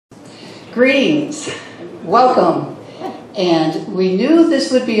Greetings, welcome, and we knew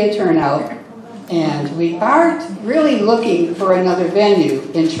this would be a turnout, and we aren't really looking for another venue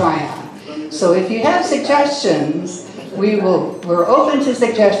in Tryon. So if you have suggestions, we're open to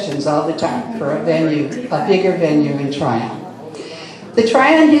suggestions all the time for a venue, a bigger venue in Tryon. The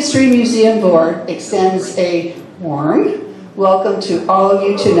Tryon History Museum Board extends a warm welcome to all of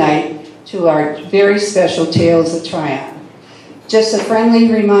you tonight to our very special Tales of Tryon. Just a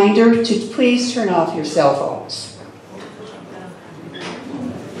friendly reminder to please turn off your cell phones.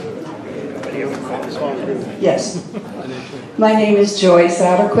 Yes. My name is Joy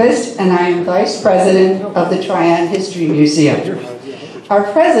Satterquist, and I am Vice President of the Tryon History Museum. Our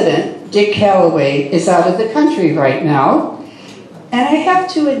president, Dick Calloway, is out of the country right now, and I have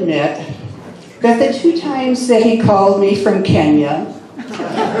to admit that the 2 times that he called me from Kenya,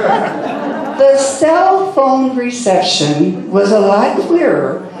 the cell phone reception was a lot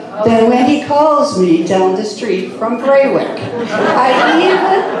clearer than when he calls me down the street from Braywick.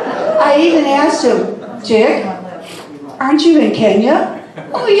 I even asked him, Dick, aren't you in Kenya?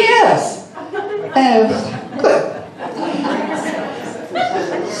 Oh, yes. And it was good.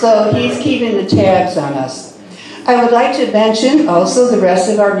 So he's keeping the tabs on us. I would like to mention also the rest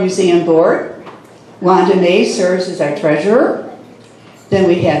of our museum board. Wanda May serves as our treasurer. Then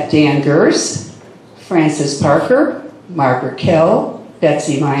we have Dan Gers, Francis Parker, Margaret Kell,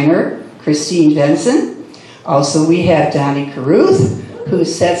 Betsy Miner, Christine Benson. Also we have Donnie Carruth, who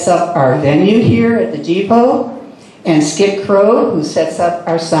sets up our venue here at the depot, and Skip Crow, who sets up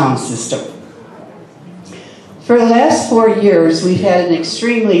our sound system. For the last 4 years, we've had an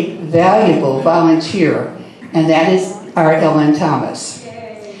extremely valuable volunteer, and that is our Ellen Thomas.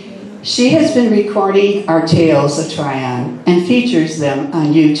 She has been recording our tales of Tryon and features them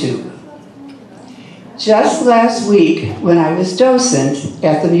on YouTube. Just last week, when I was docent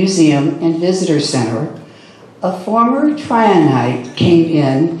at the Museum and Visitor Center, a former Tryonite came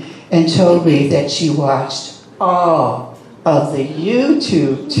in and told me that she watched all of the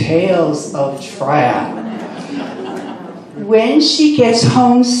YouTube tales of Tryon. When she gets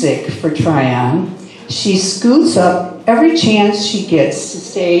homesick for Tryon, she scoots up every chance she gets to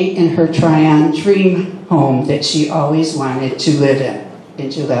stay in her Tryon dream home that she always wanted to live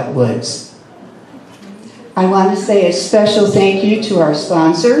in Gillette Woods. I want to say a special thank you to our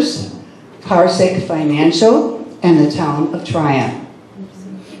sponsors, Parsec Financial and the town of Tryon.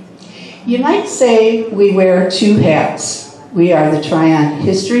 You might say we wear 2 hats. We are the Tryon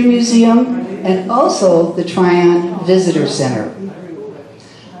History Museum and also the Tryon Visitor Center.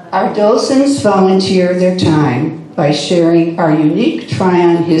 Our docents volunteer their time by sharing our unique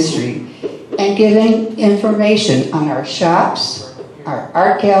Tryon history and giving information on our shops, our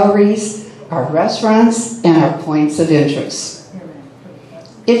art galleries, our restaurants, and our points of interest.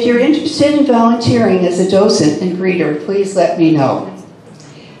 If you're interested in volunteering as a docent and greeter, please let me know.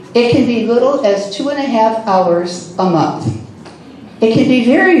 It can be little as 2.5 hours a month. It can be a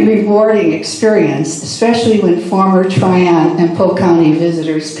very rewarding experience, especially when former Tryon and Polk County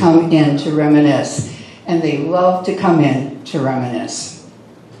visitors come in to reminisce, and they love to come in to reminisce.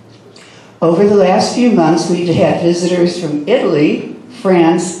 Over the last few months, we've had visitors from Italy,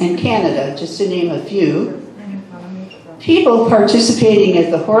 France, and Canada, just to name a few. People participating at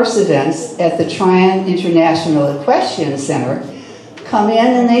the horse events at the Tryon International Equestrian Center come in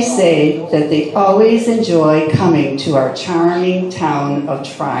and they say that they always enjoy coming to our charming town of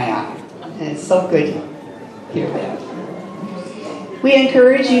Tryon. And it's so good to hear that. We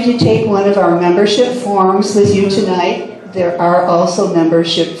encourage you to take one of our membership forms with you tonight. There are also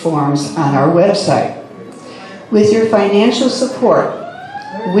membership forms on our website. With your financial support,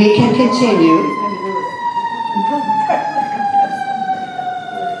 we can continue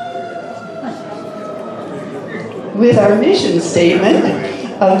with our mission statement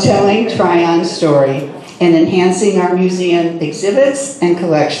of telling Tryon's story and enhancing our museum exhibits and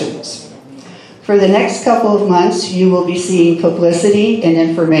collections. For the next couple of months, you will be seeing publicity and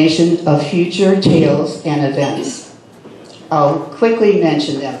information of future tales and events. I'll quickly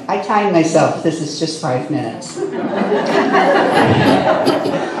mention them. I timed myself. This is just 5 minutes.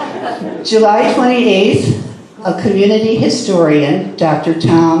 July 28th, a community historian, Dr.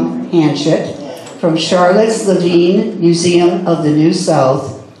 Tom Hanchett, from Charlotte's Levine Museum of the New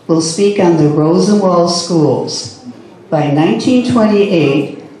South, will speak on the Rosenwald schools. By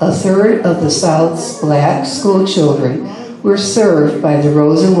 1928, a third of the South's black school children were served by the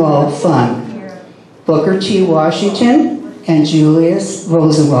Rosenwald Fund. Booker T. Washington and Julius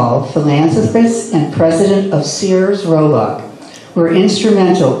Rosenwald, philanthropist and president of Sears Roebuck, were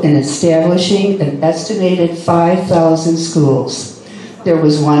instrumental in establishing an estimated 5,000 schools. There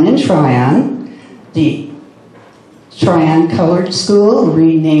was one in Tryon, the Tryon Colored School,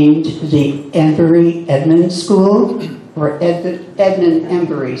 renamed the Embury Edmund School, or Edmund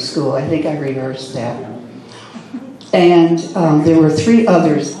Embury School. I think I reversed that. And there were 3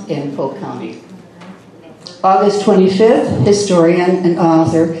 others in Polk County. August 25th, historian and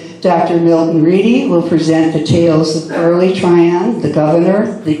author Dr. Milton Reedy will present the tales of early Tryon, the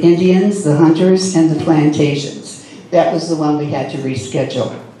governor, the Indians, the hunters, and the plantations. That was the one we had to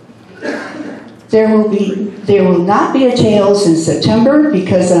reschedule. There will not be a Tales in September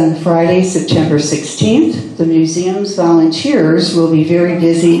because on Friday, September 16th, the museum's volunteers will be very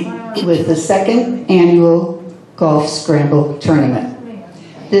busy with the 2nd annual Golf Scramble Tournament.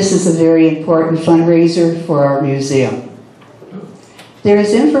 This is a very important fundraiser for our museum. There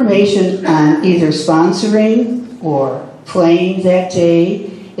is information on either sponsoring or playing that day.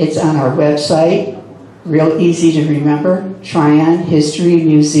 It's on our website, real easy to remember,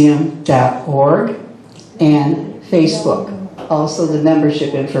 TryonHistoryMuseum.org, and Facebook. Also, the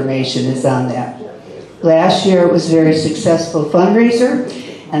membership information is on that. Last year it was a very successful fundraiser,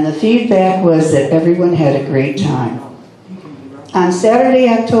 and the feedback was that everyone had a great time. On Saturday,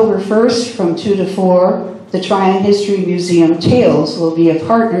 October 1st, from 2 to 4, the Tryon History Museum Tales will be a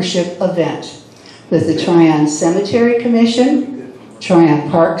partnership event with the Tryon Cemetery Commission, Tryon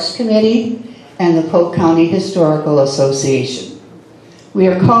Parks Committee, and the Polk County Historical Association. We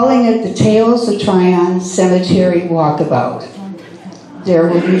are calling it the Tales of Tryon Cemetery Walkabout. There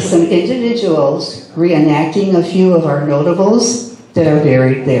will be some individuals reenacting a few of our notables that are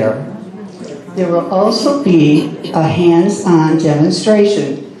buried there. There will also be a hands-on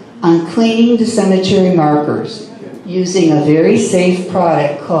demonstration on cleaning the cemetery markers using a very safe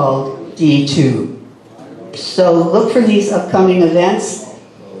product called D2. So look for these upcoming events.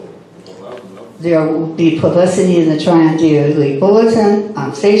 There will be publicity in the Tryon Daily Bulletin,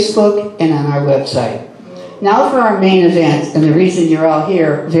 on Facebook, and on our website. Now for our main event, and the reason you're all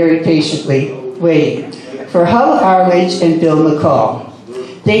here very patiently waiting, for Hub Arledge and Bill McCall.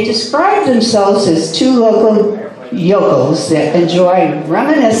 They describe themselves as 2 local yokels that enjoy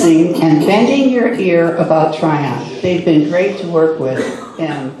reminiscing and bending your ear about Tryon. They've been great to work with,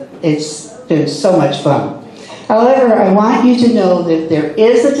 and it's been so much fun. However, I want you to know that there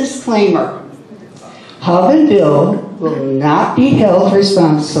is a disclaimer. Hub and Bill will not be held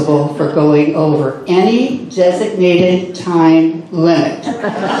responsible for going over any designated time limit.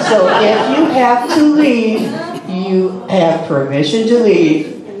 So if you have to leave, you have permission to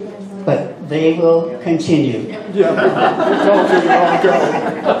leave, but they will continue.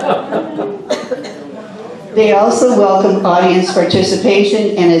 They also welcome audience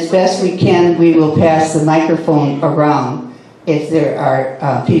participation, and as best we can, we will pass the microphone around if there are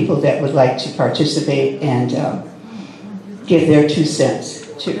people that would like to participate and give their 2 cents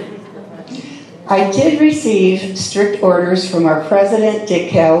too. I did receive strict orders from our president,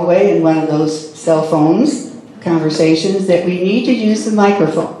 Dick Calloway, in one of those cell phones conversations that we need to use the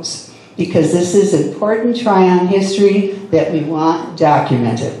microphones because this is important Tryon history that we want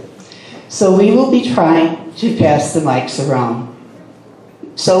documented. So we will be trying to pass the mics around.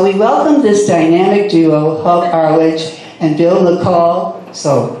 So we welcome this dynamic duo, Hub Arledge and Bill McCall,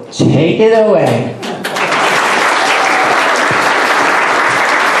 so take it away.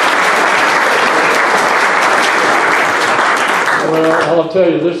 Well, I'll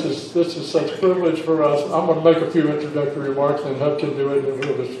tell you, this is such privilege for us. I'm going to make a few introductory remarks, and Hub can do it, and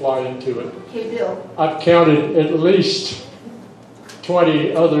we'll just fly into it. Hey, Bill. I've counted at least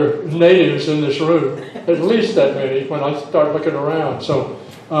 20 other natives in this room, at least that many when I start looking around. So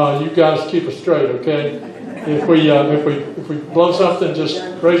you guys keep us straight, okay? If we blow something, just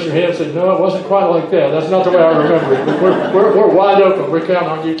raise your hand and say, no, it wasn't quite like that. That's not the way I remember it. But we're wide open. We're counting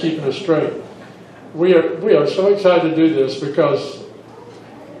on you keeping us straight. We are so excited to do this because,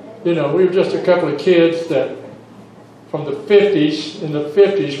 you know, we were just a couple of kids that from the 50s. In the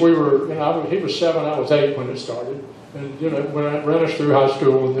 50s, we were, you know, he was 7, I was 8 when it started. And, you know, it ran us through high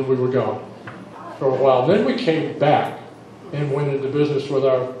school, and then we were gone for a while. And then we came back and went into business with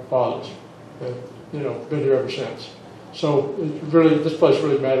our fathers. You know, been here ever since. So really, this place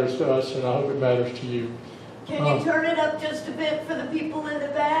really matters to us, and I hope it matters to you. Can you turn it up just a bit for the people in the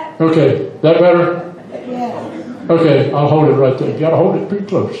back? Okay, that better? Yeah. Okay, I'll hold it right there. You gotta hold it pretty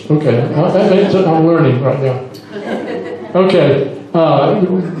close. Okay, that means that I'm learning right now. Okay,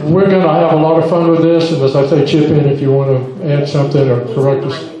 we're gonna have a lot of fun with this, and as I say, chip in if you want to add something or correct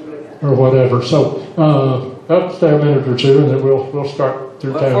us or whatever. So, I'll stay a minute or two, and then we'll start.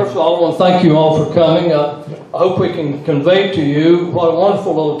 Well, first of all, I want to thank you all for coming. I hope we can convey to you what a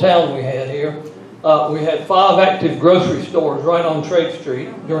wonderful little town we had here. We had 5 active grocery stores right on Trade Street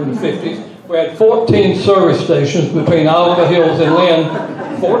during the 50s. We had 14 service stations between Iowa Hills and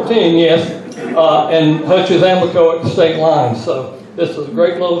Lynn. 14, yes, and Hutch's Amoco at the state line. So this is a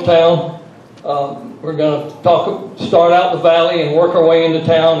great little town. We're going to start out the valley and work our way into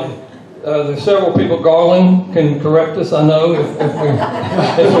town. And, there's several people. Garland can correct us, I know,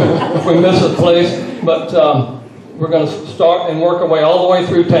 if we miss a place. But we're going to start and work our way all the way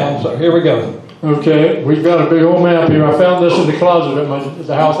through town. So here we go. Okay, we've got a big old map here. I found this in the closet at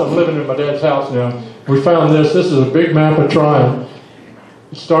the house. I'm living in my dad's house now. We found this. This is a big map of Tryon.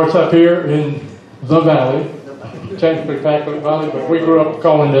 It starts up here in the valley, technically Pacolet Valley, but we grew up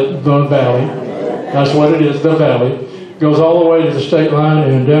calling it the valley. That's what it is, the valley. Goes all the way to the state line,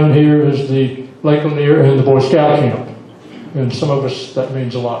 and down here is the Lake Lanier and the Boy Scout camp. And some of us, that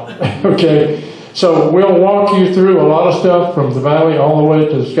means a lot. Okay, so we'll walk you through a lot of stuff from the valley all the way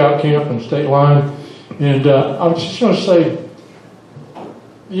to the scout camp and state line. And I'm just going to say,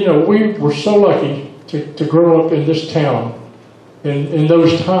 you know, we were so lucky to grow up in this town in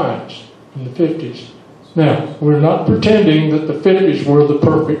those times, in the 50s. Now, we're not pretending that the 50s were the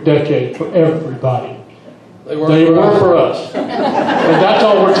perfect decade for everybody. They were for us. And that's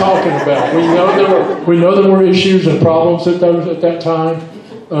all we're talking about. We know there were issues and problems at that time.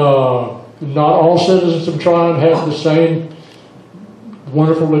 Not all citizens of Tryon have the same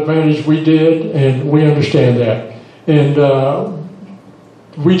wonderful advantage we did, and we understand that. And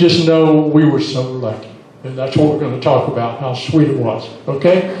we just know we were so lucky. And that's what we're going to talk about, how sweet it was.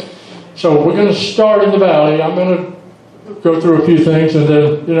 Okay? So we're going to start in the valley. I'm going to go through a few things, and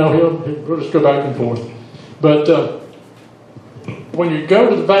then, you know, we'll just go back and forth. But when you go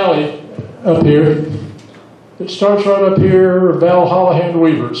to the valley up here, it starts right up here, Valhalla hand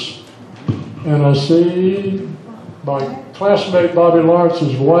weavers. And I see my classmate Bobby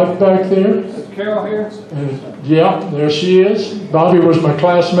Lawrence's wife back there. Is Carol here? And, yeah, there she is. Bobby was my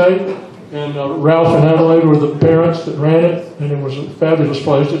classmate, and Ralph and Adelaide were the parents that ran it, and it was a fabulous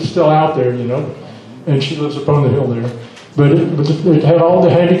place. It's still out there, you know, and she lives up on the hill there. But it had all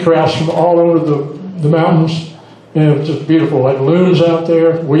the handicrafts from all over the mountains, and it was just beautiful. Like looms out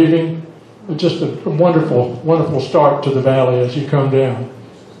there, weaving. It's just a wonderful, wonderful start to the valley as you come down.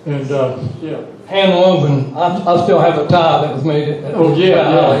 And, yeah. Hand woven. I still have a tie that was made at Oh, yeah.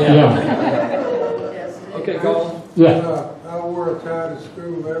 Okay, go on. Yeah. I wore a tie to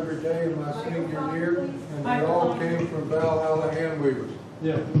school every day of my senior year, and they all came from Valhalla hand weavers.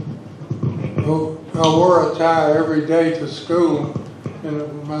 Yeah. I wore a tie every day to school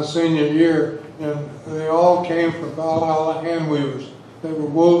in my senior year, and they all came from Valhalla hand weavers. They were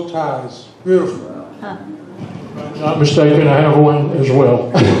wool ties. Beautiful. Not mistaken, I have one as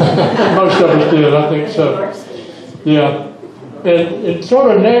well. Most of us did, I think so. Yeah. And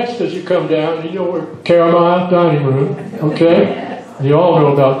sort of next as you come down, you know where Caramai dining room, okay? You all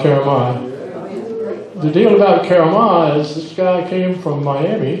know about Caramai. The deal about Caramai is this guy came from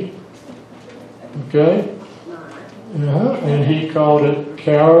Miami, okay? And he called it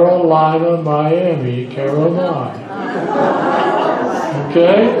Carolina, Miami, Caramai.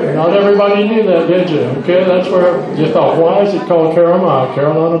 Okay? Not everybody knew that, did you? Okay, that's where you thought, why is it called Caramai,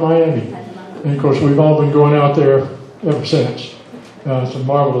 Carolina, Miami? And of course, we've all been going out there ever since. It's a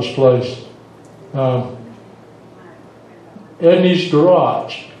marvelous place. Edney's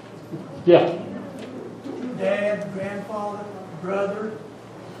Garage. Yeah. Dad, grandfather, brother,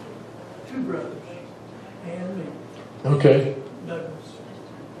 2 brothers, and me. Okay. Douglas.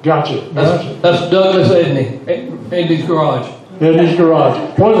 Gotcha. That's Douglas Edney. Edney's Garage. Edney's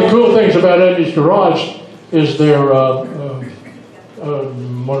Garage. One of the cool things about Edney's Garage is their, what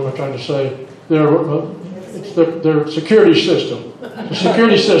am I trying to say? It's their security system. The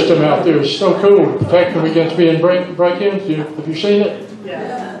security system out there is so cool to protect them against being break-ins. Have you seen it?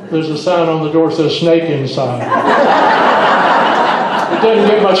 Yeah. There's a sign on the door that says snake inside. It doesn't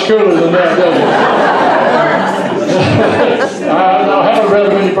get much cooler than that, does it? I haven't read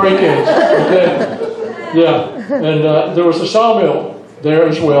many break-ins. Okay? Yeah. And there was a sawmill there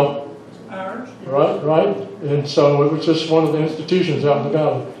as well. Ours. Right. And so it was just one of the institutions out in the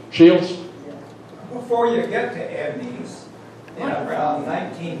valley. Shields? Before you get to Edney's, in around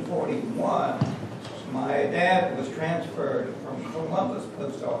 1941, my dad was transferred from Columbus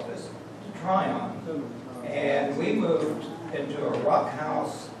Post Office to Tryon. And we moved into a rock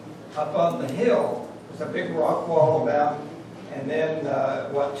house up on the hill. It's a big rock wall about, and then,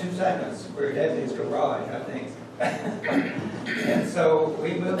 2 seconds, we're at Edney's Garage, I think. And so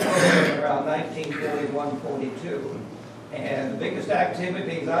we moved over in around 1941-42. And the biggest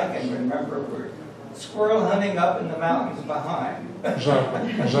activities I can remember were squirrel hunting up in the mountains behind.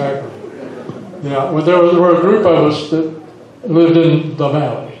 Exactly. Yeah, well, there were a group of us that lived in the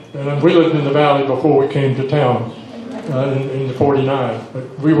valley. And we lived in the valley before we came to town in the 49.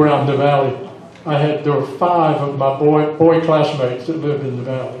 But we were out in the valley. There were 5 of my boy classmates that lived in the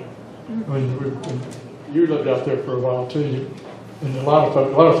valley. You lived out there for a while too. And a lot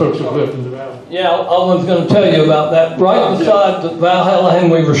of folks have lived in the valley. Yeah, I was going to tell you about that. Right beside the Valhalla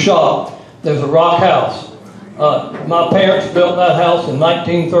and Weaver shop, there's a rock house. My parents built that house in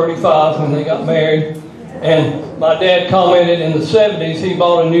 1935 when they got married. And my dad commented in the 70s he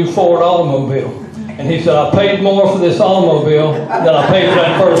bought a new Ford automobile. And he said, I paid more for this automobile than I paid for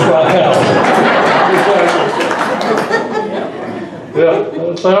that first rock house. Yeah,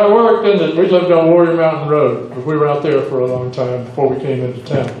 that's how it worked, isn't it? We lived on Warrior Mountain Road. We were out there for a long time before we came into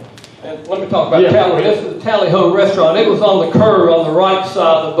town. And let me talk about Tally. This is the Tally Ho restaurant. It was on the curve on the right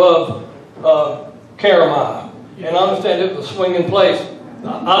side above Caramel. And I understand it was a swinging place.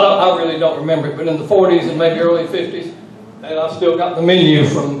 I really don't remember it, but in the 40s and maybe early 50s. And I still got the menu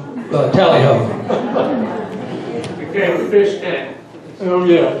from Tally Ho. Became a fish tank. Oh,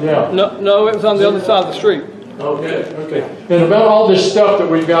 yeah. No, it was on the other side of the street. Okay. And about all this stuff that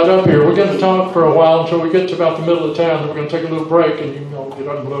we've got up here, we're going to talk for a while until we get to about the middle of town. We're going to take a little break, and you can all get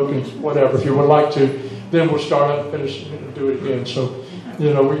unload and whatever if you would like to. Then we'll start up and finish and do it again. So,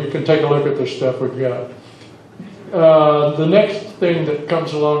 you can take a look at the stuff we've got. The next thing that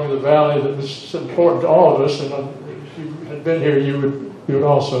comes along in the valley that is important to all of us, and if you had been here, you would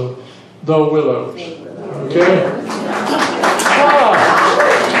also, the willows. Okay?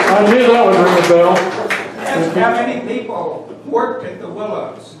 I knew that would ring a bell. How many people worked at the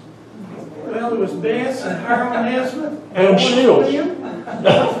Willows? Well, there was Bess and Harold Nesmith. And Shields.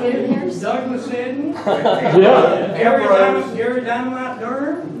 Douglas Edney. Yeah. Gary Dynamite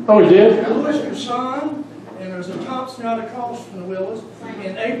Durham. Oh, he did? Louis Gerson. And there's a Thompson out across from the Willows.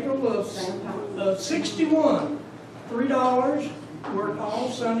 In April of 61, $3. Worked all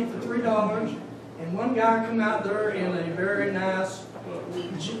Sunday for $3. And one guy come out there in a very nice,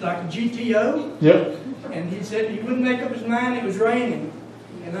 like a GTO. Yep. And he said he wouldn't make up his mind, it was raining.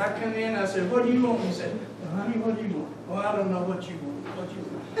 And I come in, I said, what do you want? And he said, well, honey, what do you want? Well, I don't know what you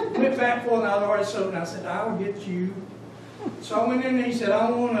want. Went back for it, and I was already soaked, and I said, I will get you. So I went in and he said, I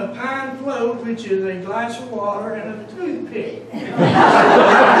want a pine float, which is a glass of water and a toothpick. He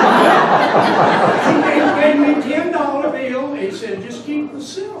gave me a $10 bill. He said, just keep the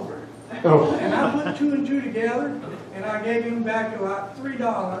silver. Oh. And I put 2 and 2 together, and I gave him back about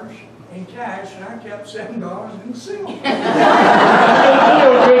 $3 in cash, and I kept $7 in silver.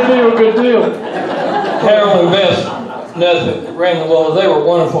 Good deal. Harold and Bess Nesbitt ran the Willows. They were a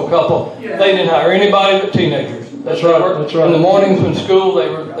wonderful couple. Yeah. They didn't hire anybody but teenagers. That's right. In the mornings when school,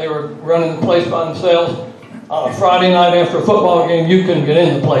 they were running the place by themselves. On a Friday night after a football game, you couldn't get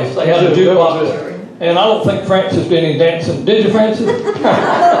in the place. They had a jukebox. And I don't think Francis did any dancing. Did you, Francis? A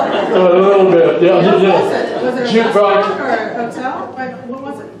little bit, yeah. Was it a Jukebox. restaurant or a hotel? What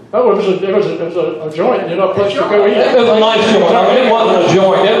was it? Oh, it was a joint, a place to go eat. It was a nice joint. I mean, it wasn't a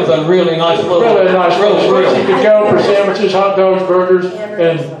joint. It was a really nice little. Really nice place. You could go for sandwiches, hot dogs, burgers,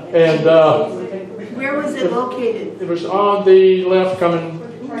 and Where was it located? it was on the left coming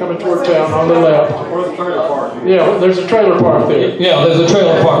toward town, on the left. Where's the trailer park? Yeah, there's a trailer park there. Yeah, there's a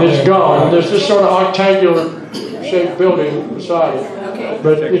trailer park. It's gone. There's this sort of octangular shaped building beside it. Okay.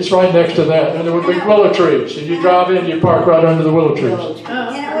 But it's right next to that. And there would be willow trees. And you drive in, you park right under the willow trees.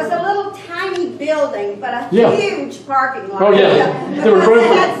 And it was a little tiny building, but a Yeah. huge parking lot. Oh, yeah. There was room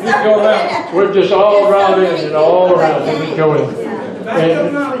for, we'd just all drive in and all around and we'd go in. Back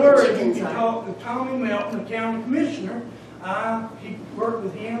up my word, you can talk to Tommy Melton, the county commissioner. He worked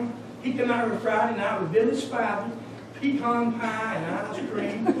with him. He came out every Friday night with Billy Spivey, pecan pie and ice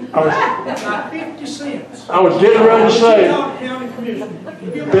cream. Like 50 cents. I was getting ready to say, Talk to county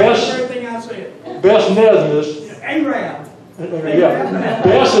commissioner. Best- Everything I said. Bess Nesbitt, Arab. yeah,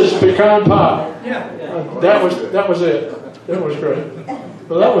 Bess's pecan pie. Yeah. That was it. That was great.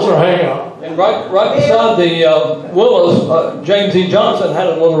 Well, that was our hangout. And right beside the Willows, James E. Johnson had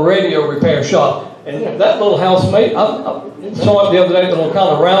a little radio repair shop. And that little house, I saw it the other day, the little kind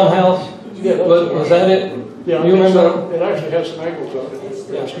of round house. Yeah, Was that it? Yeah, You remember? It actually has some angles on it.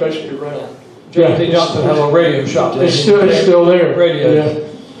 Yeah, it's basically round. James E. Johnson had a little radio shop. It's still there. Radio. Yeah.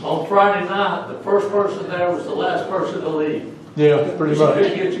 On Friday night, the first person there was the last person to leave. Yeah, pretty So you much.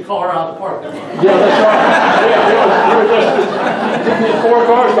 couldn't get your car out of the parking lot. Yeah, that's right. Yeah, you were just 4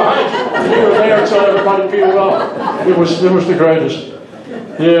 cars behind you. You were there until everybody peeled off. It was the greatest.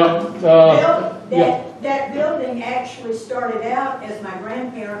 Yeah. That building actually started out as my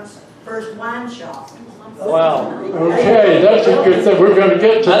grandparents' first wine shop. Wow. Okay, that's a good thing. We're going to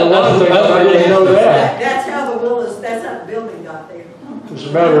get to the one thing. I didn't know that. That's how the building got there. As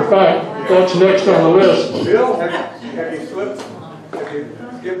a matter of fact, that's next on the list. Bill, have you slipped? Have you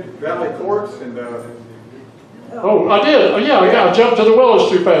skipped Valley Courts and Oh, I did. Oh, yeah, I jumped to the Willows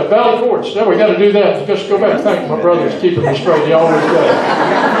too fast. Valley Courts. Yeah, we got to do that. Just go back. Thank my brother's keeping me straight. He always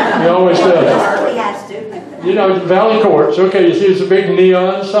does. He always does. He has to. You know, Valley Courts. Okay, you see, it's a big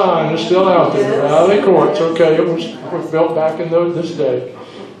neon sign. It's still out there. Valley Courts. Okay, it was built back in this day.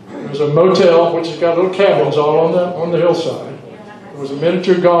 There's a motel which has got little cabins all on the hillside. There was a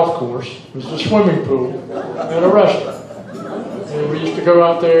miniature golf course. There was a swimming pool and a restaurant. And we used to go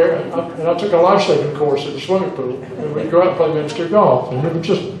out there, and I took a life-saving course at the swimming pool, and we'd go out and play miniature golf, and it was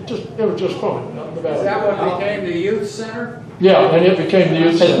just fun. is that what became the youth center? Yeah, and it became the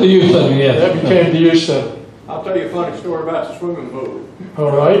youth center. The youth center, yeah. That became the youth center. I'll tell you a funny story about the swimming pool.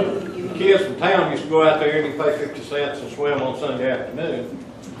 All right. Kids from town used to go out there and pay 50 cents and swim on Sunday afternoon.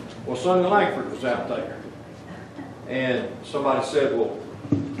 Well, Sonny Langford was out there, and somebody said, "Well,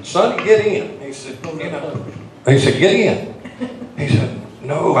 Sonny, get in." He said, He said, "Get in." He said,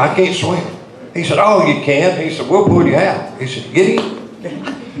 "No, I can't swim." He said, "Oh, you can." He said, "We'll pull you out." He said, "Get in."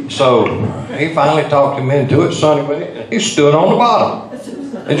 So he finally talked him into it. Sonny went in. He stood on the bottom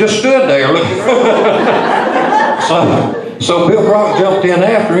and just stood there looking. So Bill Crockett jumped in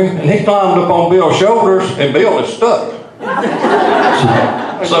after him, and he climbed up on Bill's shoulders, and Bill was stuck.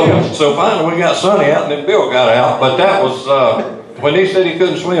 So finally we got Sonny out, and then Bill got out. But that was when he said he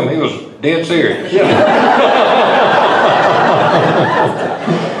couldn't swim, he was dead serious.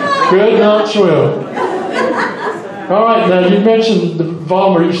 Could not swim. All right, now you mentioned the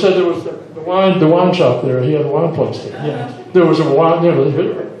Vollmer. You said there was the wine shop there. He had a wine place there. Yeah, there was a wine. You know,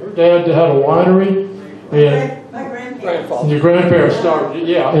 her dad had a winery, and My grandparents. your grandparents started.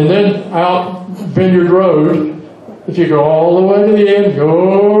 Yeah, and then out Vineyard Road. If you go all the way to the end, go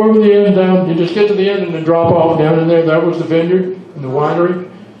over the end down. You just get to the end and then drop off down in there. That was the vineyard and the winery.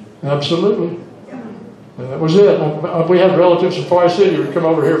 Absolutely. And that was it. We had relatives in Fly City who would come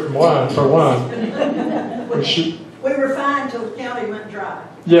over here for wine. We were fine till the county went dry.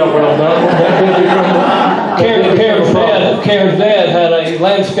 Yeah, well, that Karen's dad had a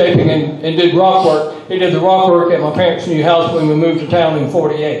landscaping and did rock work. He did the rock work at my parents' new house when we moved to town in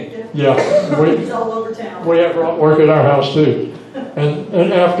 '48. Yeah, It's all over town. we have rock work at our house too. And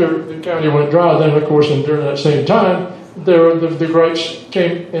after the county went dry, then of course, and during that same time, the grapes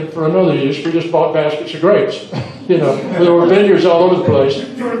came in for another use. We just bought baskets of grapes. You know, there were vineyards all over the place.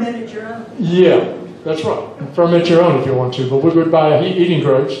 Fermented your own. Yeah, that's right. Ferment your own if you want to. But we would buy eating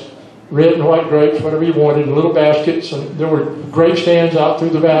grapes, red and white grapes, whatever you wanted, in little baskets. And there were grape stands out through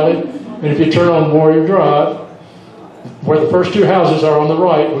the valley. And if you turn on Warrior Drive, where the first two houses are on the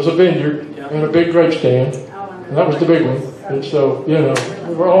right, was a vineyard and a big grape stand. And that was the big one. And so, you know,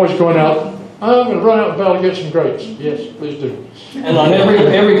 we were always going out. I'm going to run out in the valley and get some grapes. Yes, please do. And on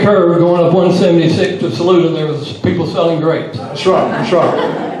every curve going up 176 to Saluda, there was people selling grapes. That's right, that's right.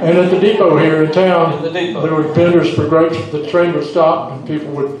 And at the depot here in town, there were vendors for grapes. The train would stop and people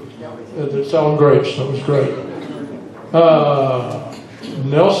would sell them grapes. That was great.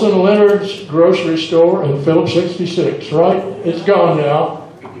 Nelson Leonard's grocery store in Phillips 66, right? It's gone now.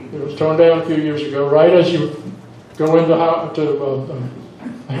 It was torn down a few years ago. Right as you go into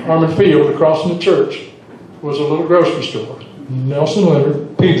Armand Field, across from the church, was a little grocery store. Nelson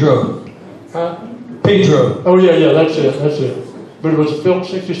Leonard. Pedro. Huh? Pedro. Oh, yeah, that's it. But it was a Phillips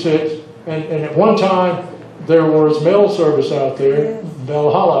 66, and at one time, there was mail service out there,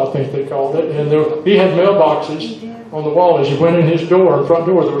 Valhalla, I think they called it, and he had mailboxes on the wall. As you went in his front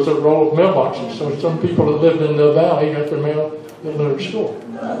door, there was a row of mailboxes. So some people that lived in the valley got their mail at Leonard's store.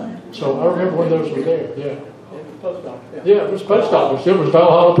 So I remember when those were there, yeah. Yeah, it was post office. It was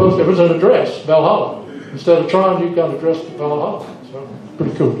Valhalla Post. It was an address, Valhalla. Instead of Tryon, you got addressed to Valhalla. So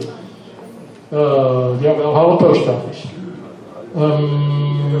pretty cool. Yeah, Valhalla Post Office.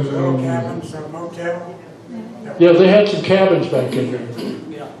 Cabins, a motel. Yeah, they had some cabins back in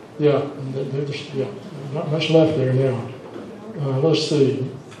there. Yeah, not much left there now. Let's see.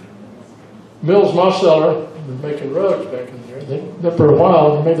 Mills Marceller was making rugs back in there. For a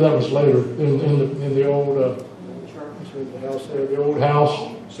while, maybe that was later in the old house there, the old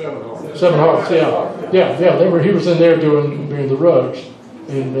house. Seven Hearts, yeah. He was in there doing the rugs,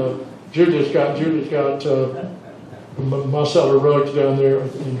 and Julia's got Marcella rugs down there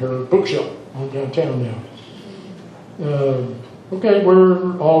in her bookshelf downtown now. Okay,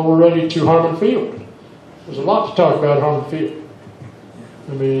 we're already to Harmon Field. There's a lot to talk about at Harmon Field.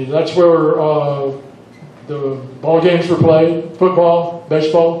 I mean, that's where the ball games were played, football,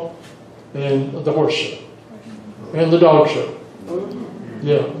 baseball. and the horse show, and the dog show.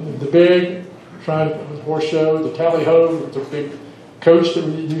 Yeah, the big horse show, the tally-ho, the big coach that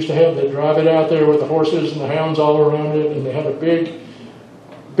we used to have. They drive it out there with the horses and the hounds all around it, and they had a big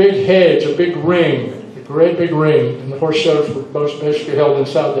hedge, a big ring, a great big ring, and the horse shows were basically held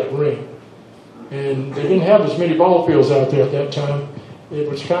inside that ring. And they didn't have as many ball fields out there at that time. It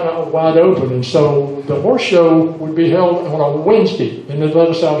was kind of wide open, and so the horse show would be held on a Wednesday, and they'd let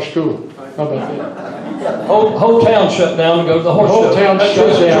us out of school. How about that? Whole town shut down to go to the horse show. The whole town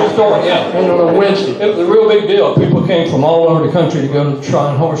shut down. True story, yeah. And on a Wednesday. It was a real big deal. People came from all over the country to go to the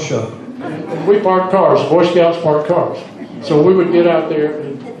Tryon horse show. And we parked cars. The Boy Scouts parked cars. So we would get out there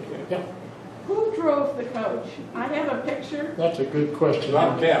and, yeah. Who drove the coach? I have a picture. That's a good question.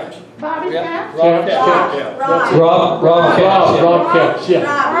 Rob Caps. Bobby Cap? Rob Caps,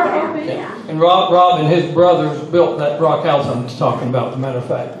 yeah. And Rob and his brothers built that rock house I'm talking about, as a matter of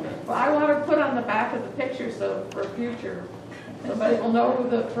fact. Well, I want to put on the back of the picture so for future, somebody will know who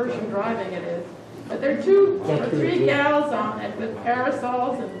the person driving it is. But there are two or three gals on it with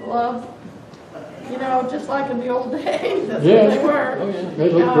parasols and gloves. You know, just like in the old days, that's what they were. Oh, yeah. They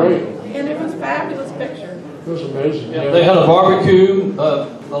looked great. And it was a fabulous picture. It was amazing. Yeah. They had a barbecue, a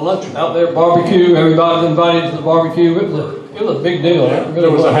lunch out there, barbecue. Everybody was invited to the barbecue. It was a big deal. Yeah.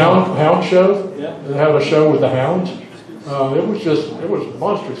 There was a hound show. Yeah. They had a show with the hounds. It was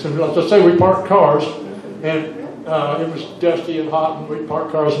monstrous. And let's just say we parked cars, and it was dusty and hot, and we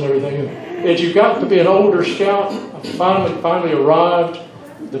parked cars and everything. And as you got to be an older scout, I finally arrived.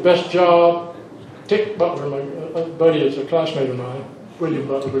 The best job. Tick Butler, my buddy, is a classmate of mine. William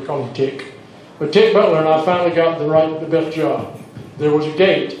Butler, we call him Tick. But Tick Butler and I finally got the best job. There was a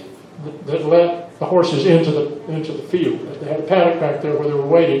gate that let the horses into the field. They had a paddock back there where they were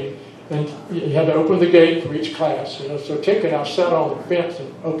waiting, and you had to open the gate for each class. You know, so Tick and I sat on the fence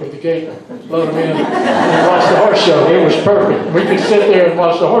and opened the gate, load them in, and watched the horse show. It was perfect. We could sit there and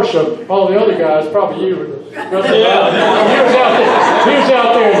watch the horse show. All the other guys, probably you, he was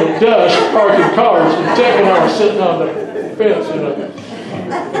out there in the dust parking cars, and Tick and I were sitting on the fence, you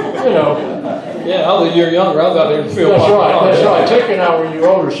know. Yeah, I was a year younger. I was out there in the field. That's right. Tick and I were a year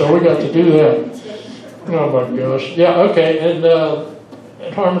older, so we got to do that. Oh my gosh. Yeah. Okay. And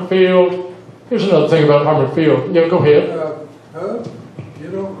at Harmon Field, here's another thing about Harmon Field. Yeah, go ahead. You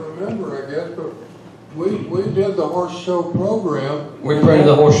don't remember, I guess, but we did the horse show program. We printed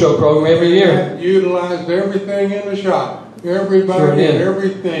the horse show program every year. Utilized everything in the shop. Everybody and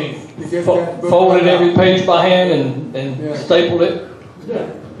everything to get that book. Folded every page by hand and stapled it. Yeah.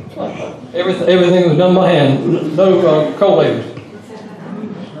 Everything was done by hand. No collators.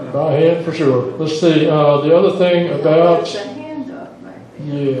 By hand for sure. Let's see. The other thing about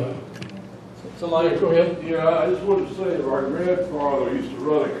Somebody go ahead. Yeah, I just wanted to say that our grandfather used to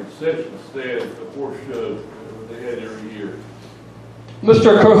run a concession stand at the horse show that they had every year.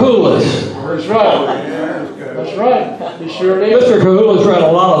 Mr. Cahulas. That's right. That's right. He sure did. Mr. Cahulas ran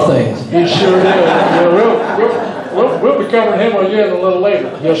a lot of things. He sure did. Yeah, we'll be covering him again a little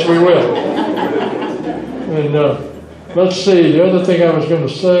later. Yes, we will. And let's see. The other thing I was going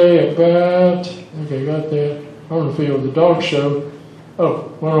to say about, okay, got that. Harmon Field, the dog show. Oh,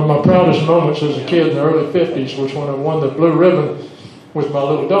 one of my proudest moments as a kid in the early 50s was when I won the blue ribbon with my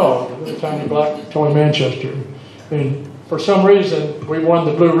little dog, a tiny black toy Manchester. And for some reason, we won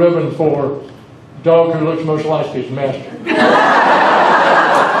the blue ribbon for dog who looks most like his master. I've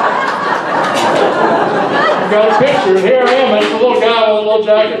got a picture, and here I am, it's a little guy with a little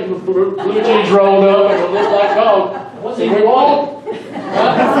jacket, and blue jeans rolled up, and a little black dog. What's he won?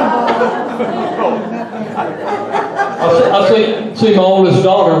 I see my oldest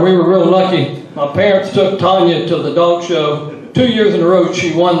daughter. We were real lucky. My parents took Tanya to the dog show. 2 years in a row,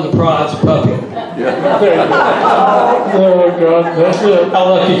 she won the prize puppy. Oh, God, that's it. How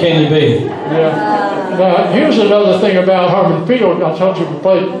lucky can you be? Yeah. Now, here's another thing about Harmon Field. I told you we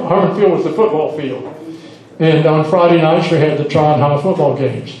played, Harmon Field was the football field. And on Friday nights, we had the Tryon High football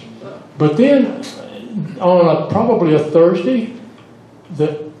games. But then, on probably a Thursday,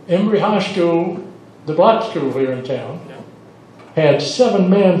 the Embry High School, the black school here in town, had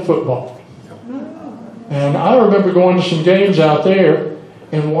 7-man football. And I remember going to some games out there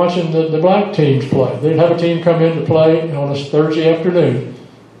and watching the black teams play. They'd have a team come in to play on a Thursday afternoon,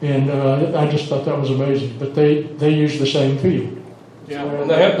 and I just thought that was amazing. But they used the same field. Yeah, and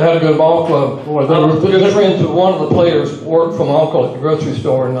they had a good ball club. Boy, they were good friends with one of the players. Worked for my uncle at the grocery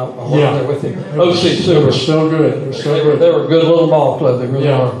store, and I worked there with him. O.C. Super. It was so good. It was so good. They were a good little ball club. They really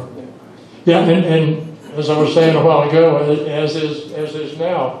were. Yeah, and as I was saying a while ago, as is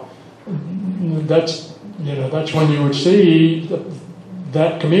now, that's when you would see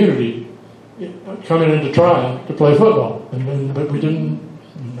that community coming into Tryon to play football, but we didn't,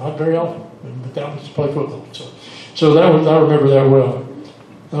 not very often, but that was to play football. So that was, I remember that well.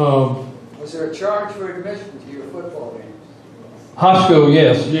 Was there a charge for admission to your football games? High school,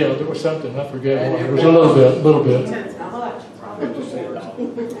 yes. Yeah, there was something, I forget what. It was a little bit. How much?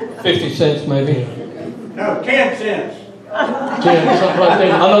 50 cents maybe. No, 10 cents. 10, something like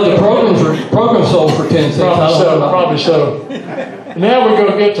that. I know the program sold for 10 cents. Probably so. Now we're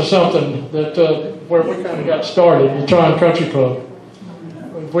going to get to something that where we kind of got started, the Tryon Country Club.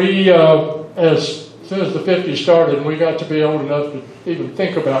 We, as soon as the 50s started, and we got to be old enough to even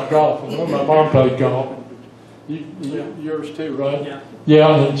think about golf. And my mom played golf. Yours too, right? Yeah.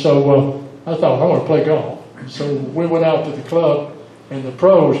 Yeah, and so I thought, I want to play golf. So we went out to the club, and the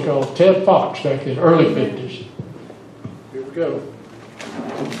pro was called Ted Fox back in the early 50s. Here we go.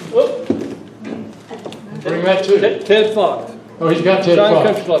 Whoop. Bring that too. Ted Fox. Oh, he's got Ted Tryon Fox.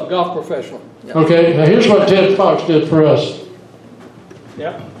 Country Club, golf professional. Yep. Okay, now here's what Ted Fox did for us.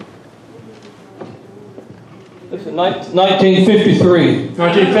 Yeah. This is 1953.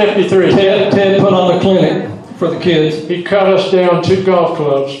 1953. Ted put on a clinic for the kids. He cut us down 2 golf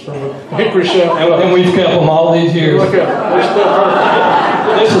clubs from a hickory shell club. And we've kept them all these years. Look at them. They're still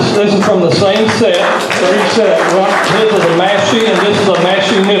perfect. This is from the same set. Same set, right? This is a Mashie and this is a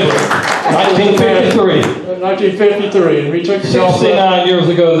Mashie Nibbler. 1953. 1953, and we took 69 years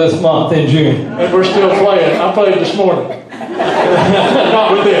ago this month in June. And we're still playing. I played this morning.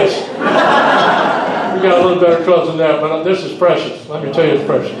 Not with this. We got a little better clubs than that, but this is precious. Let me tell you, it's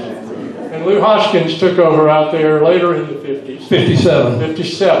precious. And Lou Hoskins took over out there later in the 50s. 57.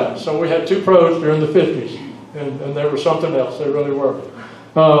 57. So we had 2 pros during the 50s, and they were something else. They really were.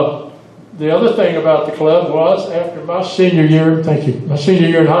 The other thing about the club was after my senior year, my senior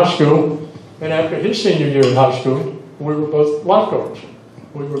year in high school, and after his senior year in high school, we were both lifeguards.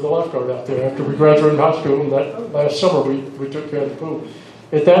 We were the lifeguard out there after we graduated high school, and that last summer we took care of the pool.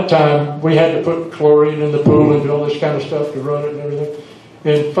 At that time, we had to put chlorine in the pool and do all this kind of stuff to run it and everything.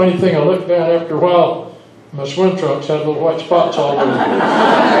 And funny thing, I looked down after a while, my swim trunks had little white spots all over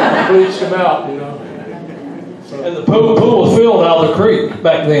them. Bleached them out, you know. So, and the pool was filled out of the creek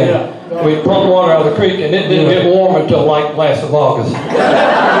back then. Yeah. We pumped water out of the creek, and it didn't get warm until like last of August.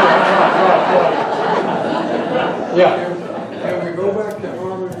 Yeah. Can we go back to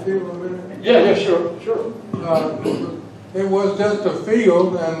Harvard Field a minute? Yeah, sure. It was just a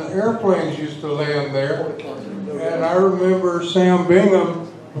field, and airplanes used to land there. And I remember Sam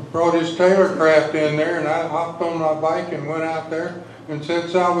Bingham brought his Taylorcraft in there, and I hopped on my bike and went out there. And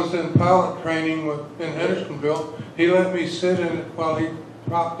since I was in pilot training in Hendersonville, he let me sit in it while he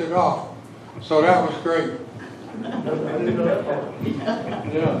dropped it off. So that was great.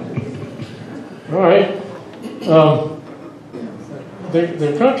 Yeah. All right.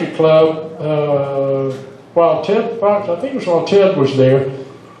 The country club, while Ted Fox, I think it was while Ted was there,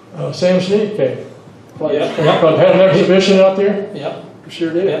 Sam Sneed came. Had an exhibition out there? Yep.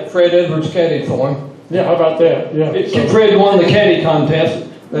 Sure did. Yep. Fred Edwards caddied for him. Yeah, how about that? Yeah. Fred won the caddy contest.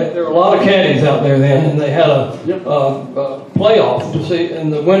 There were a lot of caddies out there then, and they had a playoff to see,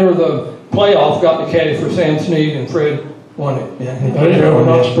 and the winner of the playoff got the caddy for Sam Sneed, and Fred won it. Yeah, I'm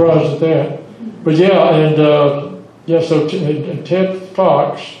not surprised at that. But yeah, and so Ted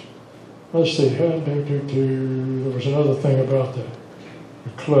Fox, let's see, there was another thing about the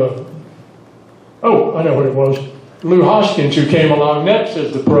club. Oh, I know what it was. Lou Hoskins, who came along next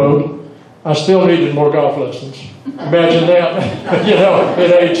as the pro, I still needed more golf lessons. Imagine that. You know,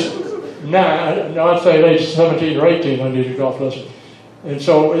 at age 9, I'd say at age 17 or 18, I needed golf lessons. And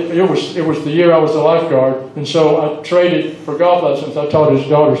so it was the year I was a lifeguard, and so I traded for golf lessons. I taught his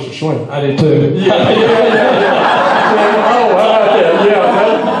daughters to swim. I did too. Yeah.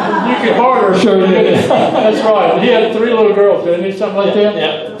 You can barter. Sure. That's right. He had 3 little girls, didn't he? Something like that?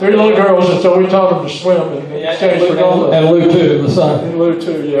 Yeah. 3 little girls, and so we taught them to swim in exchange for golf lessons. And Lou too, the son. And Lou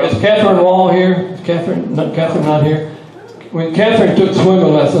too, yeah. Is Catherine Wall here? Is Catherine not here? When Catherine took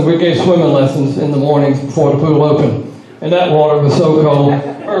swimming lessons, we gave swimming lessons in the mornings before the pool opened. And that water was so cold.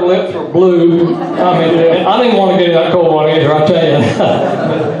 Her lips were blue. I mean, I didn't want to get in that cold water either, I tell you.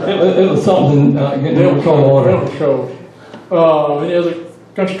 It was something getting in the cold water. It was cold. Any other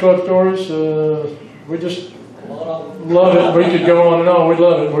country club stories? We just love it. We could go on and on. We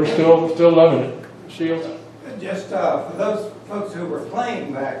love it. We're still loving it. Shields? Just for those folks who were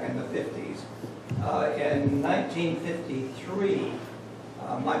playing back in the 50s, in 1953,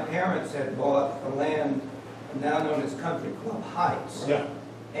 my parents had bought the land now known as Country Club Heights. Yeah.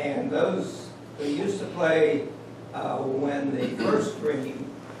 And those who used to play when the first green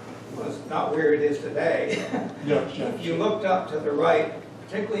was not where it is today. Yeah. If you looked up to the right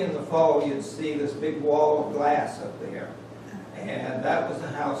particularly in the fall, you'd see this big wall of glass up there. And that was the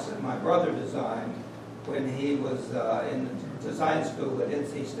house that my brother designed when he was in the design school at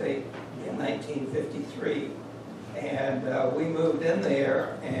NC State in 1953. And we moved in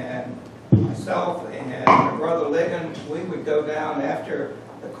there, and myself and my brother Ligon, we would go down after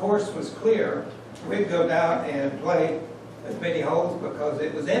the course was clear. We'd go down and play as many holes because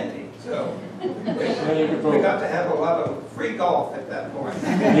it was empty. So we got to have a lot of free golf at that point.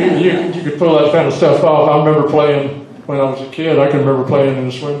 You could pull that kind of stuff off. I remember playing when I was a kid. I can remember playing in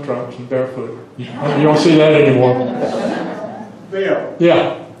the swim trunks and barefoot. You don't see that anymore. Bill.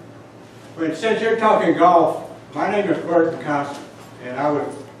 Yeah. But since you're talking golf, my name is Burton Constant, and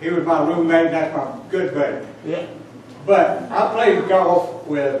he was my roommate, and that's my good buddy. Yeah. But I played golf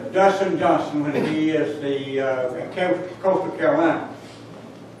with Dustin Johnson when he is the Coastal Carolina.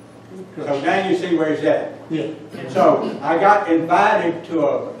 So now you see where he's at. Yeah. So I got invited to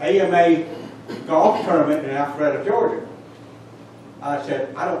a AMA golf tournament in Alpharetta, Georgia. I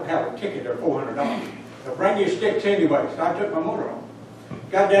said, I don't have a ticket, they're $400. So bring your sticks anyway. So I took my motor home.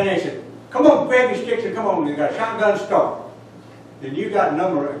 Got down there and said, come on, grab your sticks and come on. You got a shotgun start. Then you got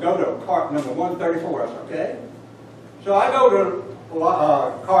go to cart number 134. I said, okay. So I go to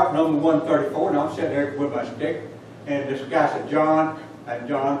cart number 134, and I'm sitting there with my stick. And this guy said, John, and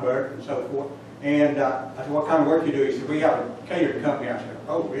John Burt, and so forth. And I said, what kind of work you do? He said, we have a catering company. I said,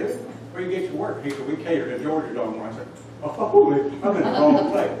 oh, really? Where do you get your work? He said, we cater to Georgia Dome. I said, oh, I'm in the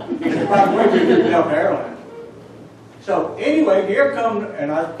wrong place. He said, by the way, we do Delta Airlines. So anyway, here come,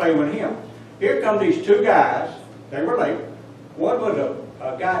 and I was playing with him. Here come these two guys. They were late. One was a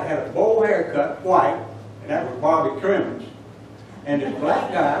guy that had a bowl haircut, white, and that was Bobby Crimmins. And this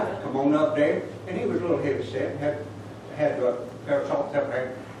black guy come on up there, and he was a little heavy set, had a pair of salt pepper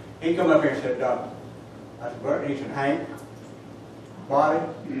hair. He come up here and said, I said, Bert, he said, Hank, Bobby.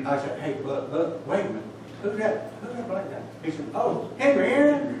 I said, hey, look, wait a minute. Who's that black guy? He said, oh, Henry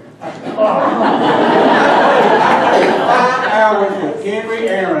Aaron. I said, oh. I played 5 hours with Henry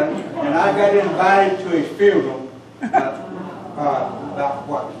Aaron, and I got invited to his funeral about,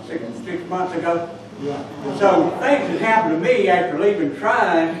 what, six months ago? Yeah. So things that happened to me after leaving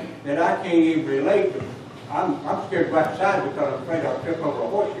Tryon that I can't even relate to. I'm scared to go outside because I'm afraid I'll trip over a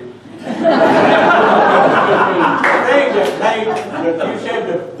horseshoe. The thing that you said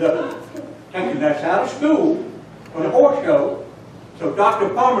taking us out of school for the horse show. So Dr.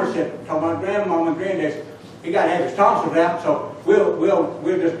 Palmer said, to my grandmama and granddad, he got to have his tonsils out, so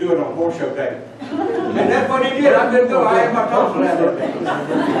we'll just do it on horse show day. And that's what he did. I couldn't go. I had my tonsils out that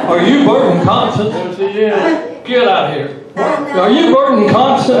day. Are you Burton Constance? Yeah. Get out of here. Are you Burton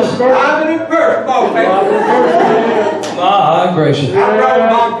Constance? I'm in first, both. My gracious. I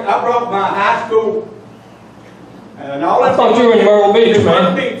brought my high school and all that. I thought you were in Myrtle Beach,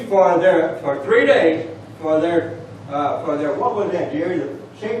 man. Beach for 3 days for their what was that, Jerry? The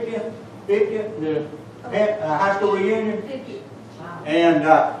 60th, 50th? Yeah. High school reunion. And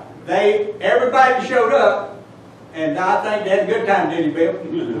everybody showed up, and I think they had a good time, didn't you, Bill?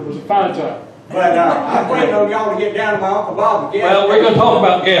 It was a fine time. But I'm waiting on y'all to get down to my Uncle Bob again. Well, we're going to talk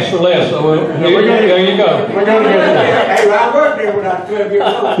about gas for less, so there you go. We're going to get there. Hey, I worked there when I was 12 years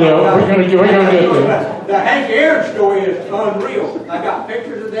old. Yeah, we're going to get there. The Hank Aaron story is unreal. I got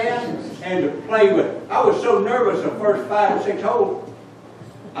pictures of that and to play with. I was so nervous the first 5 or 6 holes,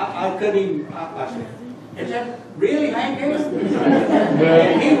 I couldn't even, I said, is that really Hank Aaron?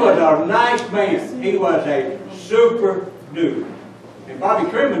 And he was a nice man. He was a super dude. And Bobby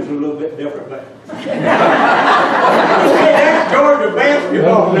Crimmins was a little bit different, but that's Georgia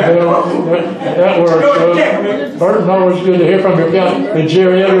basketball. That works. Burton, always good to hear from you. And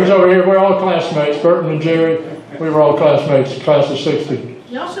Jerry Edwards over here, we're all classmates. Burton and Jerry, we were all classmates, class of 60.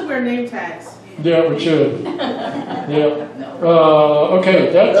 Y'all should wear name tags. Yeah, we should. Yeah.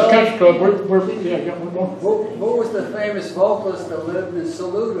 Okay, that's the country club. Got one more. Who was the famous vocalist that lived in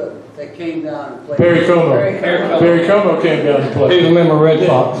Saluda that came down and played? Perry Como. Perry Como came down and played. He's a member of Red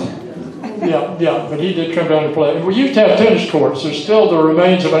Fox. Yeah, but he did come down and play. And we used to have tennis courts. There's still the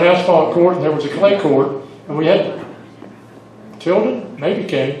remains of an asphalt court, and there was a clay court. And we had Tilden, maybe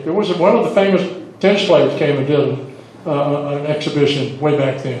came. There was one of the famous tennis players came and did an exhibition way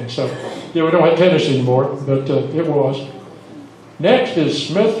back then. So, yeah, we don't have tennis anymore, but it was. Next is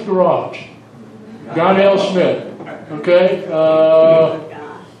Smith's Garage. John L. Smith. Okay?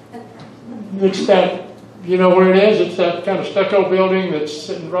 It's that, you know where it is? It's that kind of stucco building that's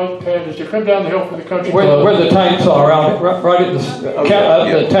sitting right past as you come down the hill from the country club. Where the tanks are, right at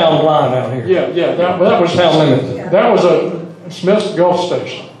the town line out here. Yeah, that was town limits. That was a Smith's Gulf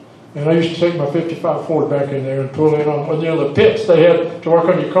Station. And I used to take my 55 Ford back in there and pull in on, the pits they had to work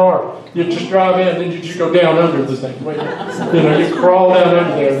on your car. You'd just drive in, and then you'd just go down under the thing. You'd crawl down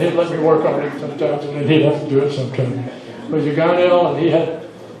under there, and he'd let me work on it sometimes, and then he'd have to do it sometimes. But you got in, and he had,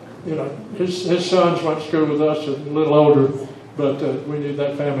 his sons went to school with us, a little older, but we knew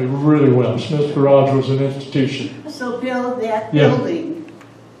that family really well. Smith's Garage was an institution. So Bill, that building,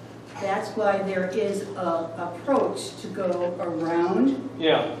 that's why there is a approach to go around.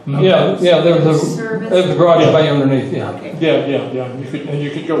 Yeah, there's a garage bay underneath, yeah. Okay. Yeah.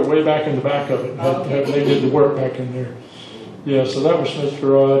 You could go way back in the back of it. They did the work back in there. Yeah, so that was Smith's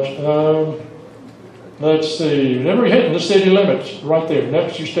Garage. Let's see. Then we're hitting the city limits right there.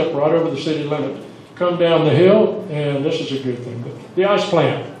 Next, you step right over the city limit. Come down the hill, and this is a good thing. The ice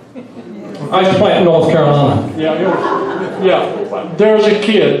plant. Ice plant, North Carolina. Yeah. There's a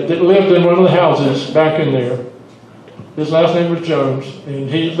kid that lived in one of the houses back in there. His last name was Jones, and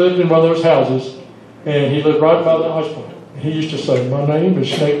he lived in one of those houses, and he lived right by the ice plant. He used to say, "My name is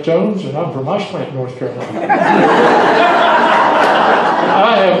Snake Jones, and I'm from Ice Plant, North Carolina."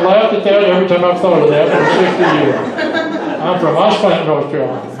 I have laughed at that every time I've thought of that for 60 years. I'm from Ice Plant, North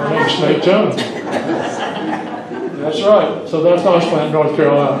Carolina. My name is Snake Jones. That's right. So that's Ice Plant, North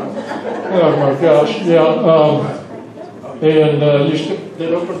Carolina. Oh my gosh, yeah.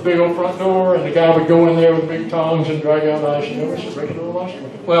 They'd open the big old front door, and the guy would go in there with big tongs and drag out ice, and it was a regular ice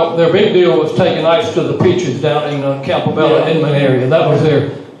plant. Well, their big deal was taking ice to the Peaches down in Campobello, Inman area. That was their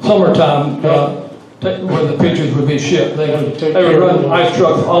summertime where the Peaches would be shipped. They would run ice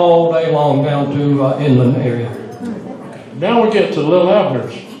trucks all day long down to Inman area. Now we get to Little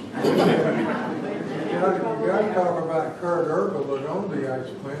Abner's. You got to talk about Kurt Ergel that owned the ice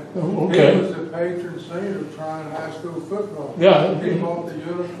plant. Oh, okay. He was the patron saint of Tryon High School football. Yeah. He bought the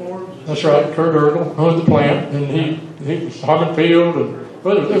uniforms. That's right. Kurt Ergel owned the plant, and he was Harmon Field, and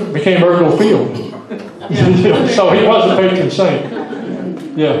it became Ergel Field. So he was a patron saint.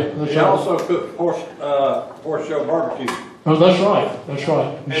 Yeah. He also cooked horse show barbecue. Oh, that's right. That's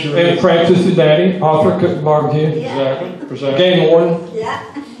right. And Francis, the daddy, Arthur cooked barbecue. Exactly. Game warden. Yeah.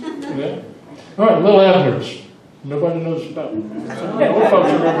 All right, Little Abner's. Nobody knows about it. Old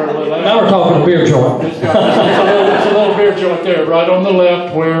folks remember Little Abner's. Now we're talking a beer joint. It's a little beer joint there, right on the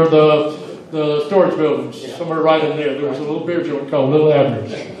left where the storage buildings, somewhere right in there. There was a little beer joint called Little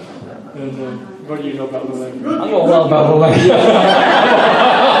Abner's. And what do you know about Little Abner's? I know a lot about Little Abner's.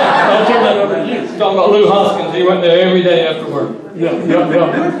 I'll turn that over to you. Talking about Lou Hoskins, he went there every day after work. Yeah.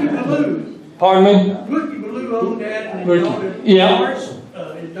 Rookie Ballew. Pardon me? Rookie Ballew owned that, and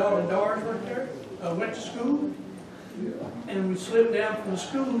his daughter Doris worked there, went to school. And we slipped down from the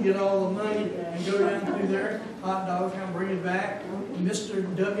school, get all the money, and go down through there. Hot dogs, kind of bring it back. Mr.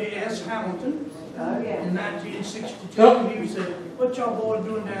 W.S. Hamilton, in 1962, he said, "What y'all boys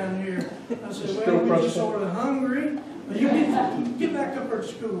doing down here?" I said, "Well, we're just sort of hungry. But you get back up to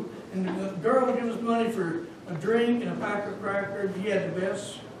school." And the girl would give us money for a drink and a pack of crackers. He had the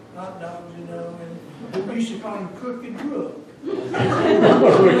best hot dogs, and we used to call him Crooked Crook.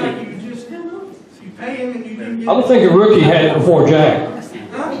 You pay him and you didn't get I was thinking Rookie had it before Jack. I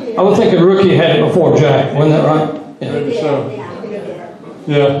was thinking Rookie had it before Jack. Wasn't that right? Maybe so.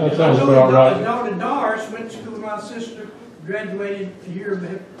 Yeah, that sounds about right. My daughter Doris went to school with my sister, graduated a year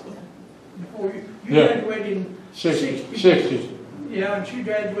before you. You graduated in 60. Yeah, and she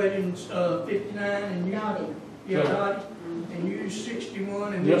graduated in 59, and you, Dottie, and you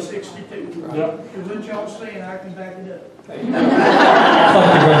 61, and me 62. Yep. Because what y'all saying, I can back it up. So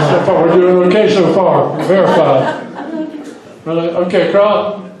far, we're doing okay so far. Verified. Okay,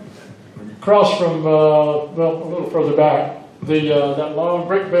 across from, a little further back, that long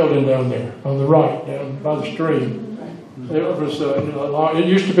brick building down there on the right, down by the stream. It was, it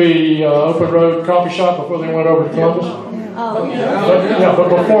used to be open road coffee shop before they went over to Columbus.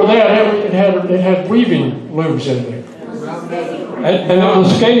 But before that, it had weaving looms in there. And it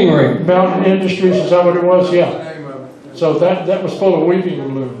was a skating rink. Mountain Industries, is that what it was? Yeah. So that was full of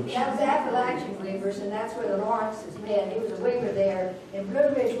weaving looms. That was Appalachian Weavers, and that's where the Lawrences met. He was a weaver there, and Blue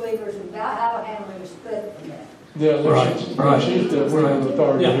Ridge Weavers and Valhalla Weavers split from that. Yeah, right. She's the weaving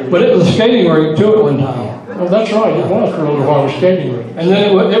authority. Yeah, but it was a skating rink too at one time. Oh, that's right. It was for a little while a skating rink. And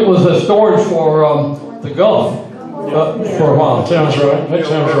then it was a storage for the Gulf for a while. That sounds right. That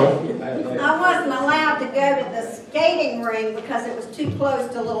sounds right. I wasn't allowed to go to the skating ring because it was too close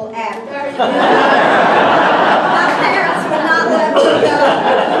to Little Abner. My parents would not let me go.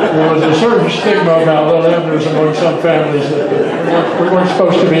 There was a certain stigma about Little Abner's among some families that we weren't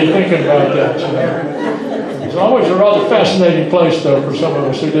supposed to be thinking about that. So. It's always a rather fascinating place, though, for some of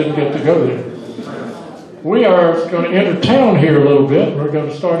us who didn't get to go there. we are going to enter town here a little bit. We're going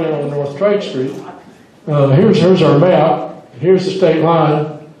to start in on North Trade Street. Here's our map. Here's the state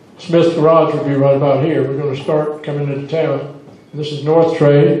line. Smith's Garage will be right about here. We're going to start coming into town. This is North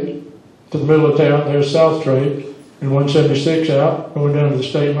Trade to the middle of town. There's South Trade and 176 out, going down to the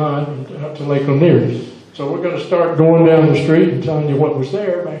state line and out to Lake Lanier. So we're going to start going down the street and telling you what was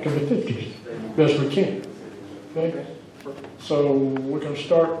there back in the 50s, best we can. Okay? So we're going to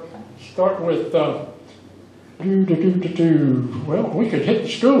start with, well, we could hit the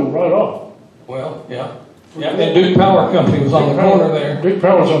school right off. Well, yeah. Yeah, and Duke Power Company was on the corner there. Duke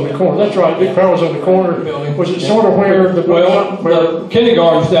Power was on the corner. That's right. Duke Power was on the corner. Was it sort of where the the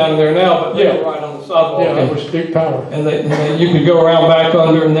kindergarten's down there now, but they were right on the sidewalk. Yeah, it was Duke Power. And you could go around back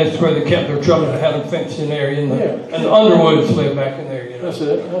under, and that's where they kept their truck. They had a fenced-in area, and the Underwoods lived back in there. You know. That's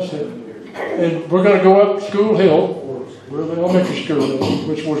it. That's it. And we're going to go up School Hill, where the elementary school is,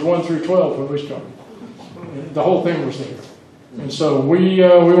 which was 1 through 12 when we started. And the whole thing was there. And so we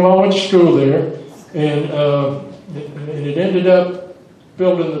all went to school there. And it ended up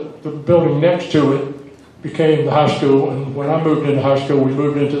building the building next to it became the high school. And when I moved into high school, we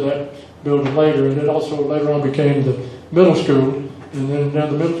moved into that building later. And it also later on became the middle school. And then now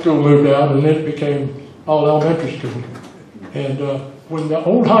the middle school moved out, and then it became all elementary school. And when the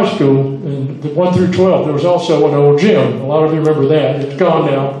old high school, in the 1 through 12, there was also an old gym. A lot of you remember that. It's gone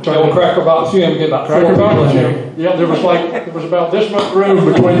now. The old Cracker Box Gym. Cracker Box Gym. Yeah, there was about this much room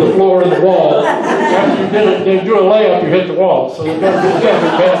between the floor and the wall. After you do a layup, you hit the wall. So you got to be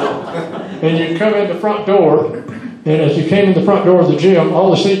careful. And you come in the front door, and as you came in the front door of the gym, all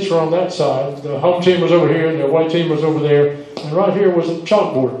the seats were on that side. The home team was over here, and the away team was over there. And right here was a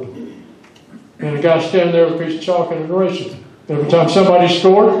chalkboard. And a guy standing there with a piece of chalk and an eraser. Every time somebody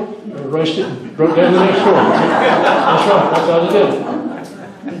scored, they erased it and wrote down the next score. That's right, that's how they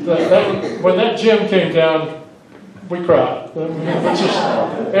did it. When that gym came down, we cried. It's just,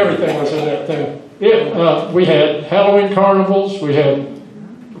 everything was in that thing. We had Halloween carnivals, we had,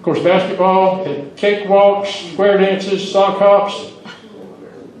 of course, basketball, had cakewalks, square dances, sock hops.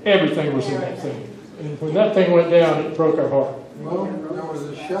 Everything was in that thing. And when that thing went down, it broke our heart. Well, there was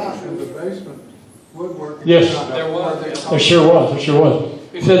a shop in the basement. Woodworking. Yes, there was. There sure was. There sure was.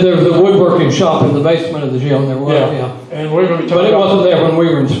 He said there was a woodworking shop in the basement of the gym. There was. Yeah. And we're going to be talking. But it wasn't there when we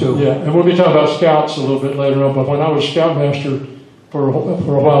were in school. Yeah, and we'll be talking about scouts a little bit later on. But when I was scoutmaster for a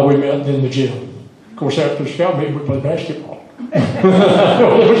while, we met in the gym. Of course, after the scout meeting, we played basketball.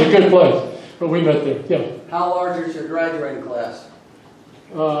 It was a good place, but we met there. Yeah. How large is your graduating class?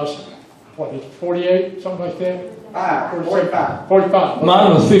 What, 48, something like that? 45. 45.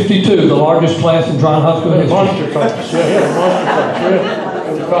 Mine was 52, the largest class in Tryon High School history. Monster class. Yeah, monster class. Yeah.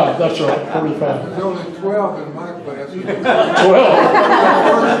 45, that's right, 45. There's only 12 in my class. 12?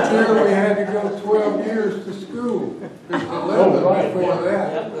 First year we had to go 12 years to school. There's 11 before that.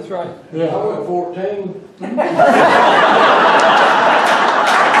 Yeah, that's right. Yeah. I went 14.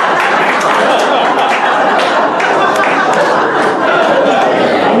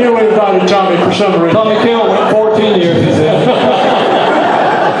 I knew we invited Tommy for some reason. Tommy Kimmel went 14 years, he said.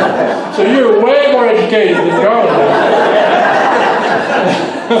 So you're way more educated than Garland.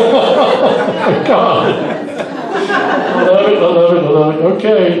 God. I love it.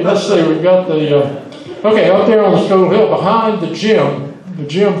 Okay, let's see. We've got the, okay, up there on the school hill, behind the gym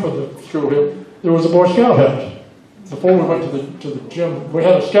for the school hill, there was a Boy Scout house. Before we went to the gym, we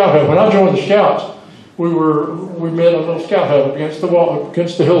had a scout house. When I joined the Scouts, we made a little scout hut against the wall,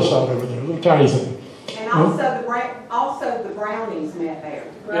 against the hillside over there, a little tiny thing. And also the brownies met there.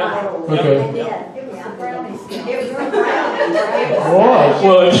 Yeah. Okay. Yeah, it was the brownies. It was the brownies.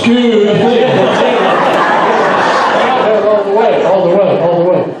 Well, excuse me. all the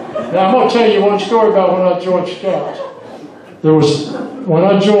way. Now I'm going to tell you one story about when I joined Scouts. When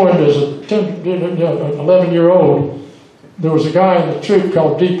I joined as a 11-year-old, there was a guy in the troop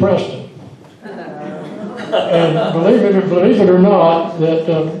called D. Preston. And believe it or not, that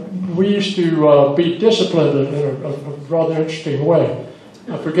we used to be disciplined in a rather interesting way.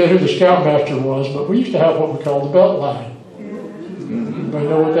 I forget who the scoutmaster was, but we used to have what we called the belt line. Anybody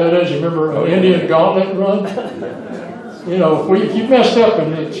know what that is? You remember an Indian gauntlet run? You know, if you messed up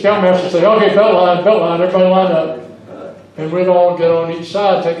and the scoutmaster would say, okay, belt line, everybody line up. And we'd all get on each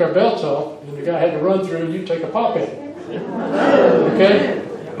side, take our belts off, and the guy had to run through and you'd take a pop in. Okay?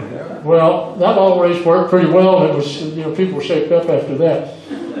 Well, that always worked pretty well, and it was, people were shaped up after that.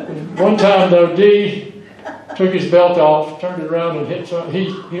 One time, though, D took his belt off, turned it around, and hit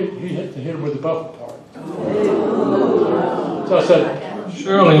him with the buffalo part. So I said,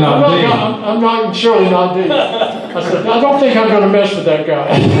 Surely not Dean. I'm not surely not Dean. I said, I don't think I'm going to mess with that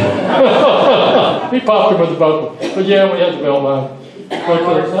guy. He popped him with the buckle. But yeah, we had the belt line.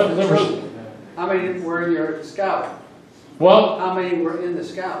 How many were in your scout? What? How many were in the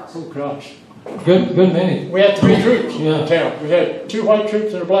scouts? Oh gosh. Good many. We had 3 troops Yeah. in town. We had 2 white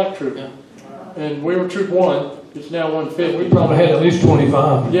troops and a black troop. Yeah. And we were troop 1. It's now 150. We probably had at least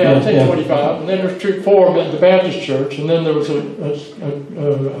 25. Yeah, I'd say 25. And then there's troop 4 at the Baptist church. And then there was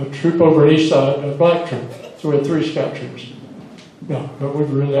a troop over east side, a black troop. So we had 3 scout troops. No, but we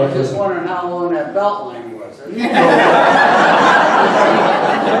were in there. I'm just wondering how long that belt line was.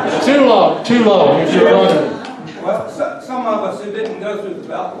 Too long. If you're running. Well, some of us who didn't go through the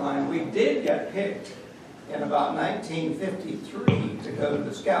belt line, we did get picked in about 1953 to go to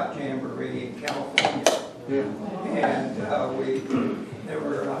the Scout Jamboree in California. Yeah. And there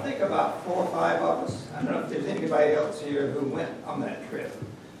were, I think, about 4 or 5 of us. I don't know if there's anybody else here who went on that trip.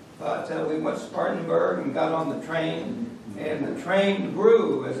 But we went to Spartanburg and got on the train, and the train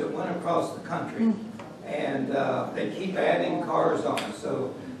grew as it went across the country. And they keep adding cars on it.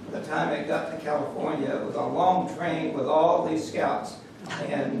 So by the time it got to California, it was a long train with all these scouts.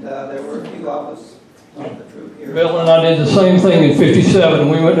 And there were a few of us on the troop here. Bill and I did the same thing in '57.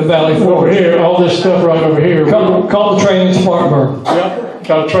 We went to Valley Forge. Over here, all this stuff right over here. Called the train in Spartanburg. Yep,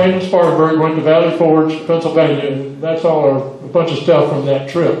 got a train in Spartanburg, went to Valley Forge, Pennsylvania, and that's all a bunch of stuff from that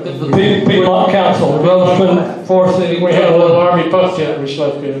trip. The Piedmont Council, Rutherford, Forest City. We had a little Army puff tent we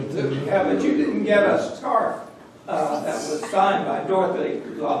slept in. Yeah, but you didn't get a scarf that was signed by Dorothy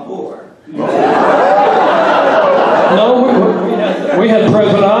Lamour. No, we had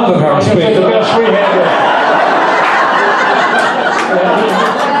President Eisenhower speak. The best we had.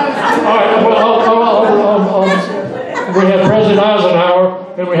 All right, we had President Eisenhower,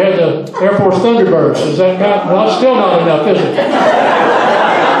 and we had the Air Force Thunderbirds. Is that not? Well, still not enough, is it?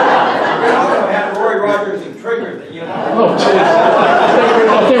 We also had Roy Rogers and Trigger, you know. Oh, jeez.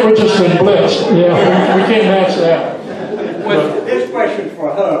 I think we're just been blessed. Yeah, we can't match that. This question's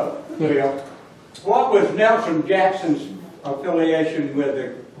for Hub, Bill. What was Nelson Jackson's affiliation with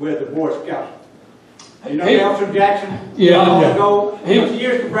the Boy Scouts? You know Nelson Jackson? Yeah. He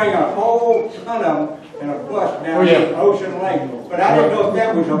used to bring a whole ton of them in a bus down to Ocean Lake. But I didn't know if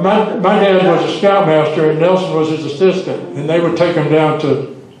that was a... My dad was a scoutmaster, and Nelson was his assistant, and they would take him down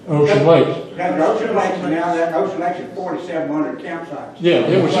to Ocean Lake. Down to Ocean Lake, and now that Ocean Lake's at 4,700 campsites. Yeah,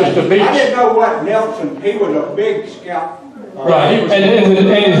 it was just a beach. I didn't know what Nelson, he was a big scout. Right,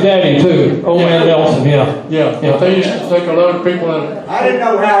 and his daddy too, old man Nelson, yeah. They used to take a lot of people in. I didn't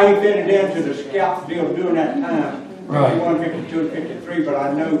know how he fitted into the scout deal during that time. Right. 51, 52, and 53, but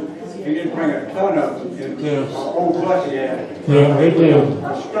I know he didn't bring a ton of them. Old bus he had. Yeah, they did.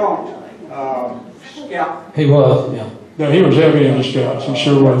 A staunch scout. He was, yeah. Yeah, he was heavy in the scouts, he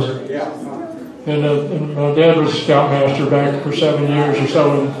sure was. Yeah. And my dad was a scoutmaster back for 7 years or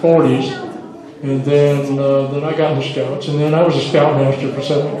so in the 40s. And then I got in the scouts, and then I was a scoutmaster for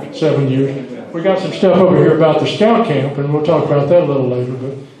seven years. We got some stuff over here about the scout camp, and we'll talk about that a little later.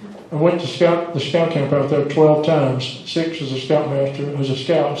 But I went to the scout camp out there 12 times. 6 as a scoutmaster, as a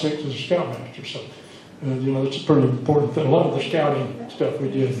scout, and 6 as a scoutmaster. So, it's a pretty important thing. A lot of the scouting stuff we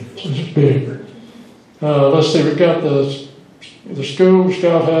did is big. Let's see, we got the school,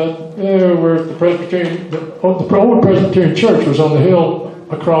 scout hut. There, we're at the Presbyterian. The old Presbyterian church was on the hill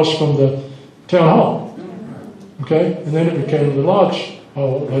across from the town hall. Okay, and then it became the lodge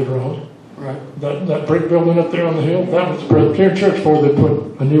hall later on. Right. That brick building up there on the hill, that was the Presbyterian church before they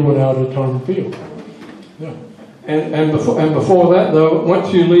put a new one out at Harmon Field. Yeah. And before that though,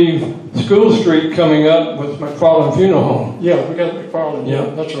 once you leave School Street coming up was McFarland Funeral Home. Yeah, we got McFarland. Yeah,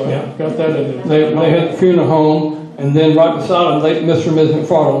 that's right. Yeah. Got that in there. They had the funeral home, and then right beside them, Mr. and Mrs.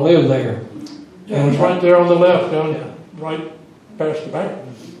 McFarland lived there. Yeah, it was right there on the left, right past the bank.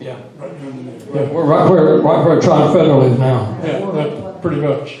 Yeah. Right down there. Yeah. We're right where Tryon Federal is now. Yeah, pretty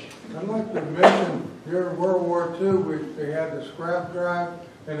much. I'd like to mention, during World War II, they had the scrap drive,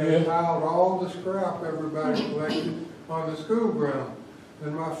 and they piled all the scrap everybody collected on the school ground.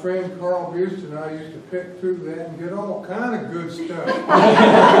 And my friend Carl Buston and I used to pick through that and get all kind of good stuff.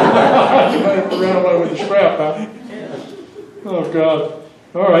 Ran away with the scrap, huh? Oh, God.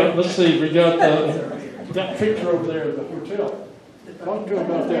 All right, let's see. We got that picture over there of the hotel. Talk to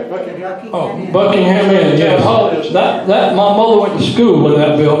about that, Buckingham. Oh, Buckingham Inn, yes. That my mother went to school in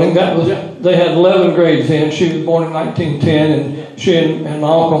that building. That was they had 11 grades in. She was born in 1910, and she and my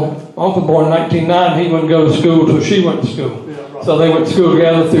uncle born in 1909. He wouldn't go to school until she went to school. Yeah, right. So they went to school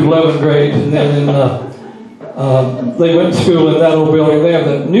together through 11 grades, and then they went to school in that old building there.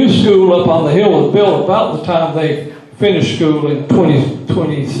 The new school up on the hill was built about the time they finished school in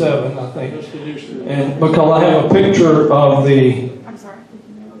 2027, I think. And because I have a picture of the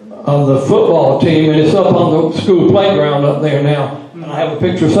football team, and it's up on the school playground up there now. And I have a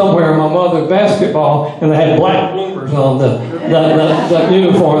picture somewhere of my mother's basketball, and they had black bloomers on the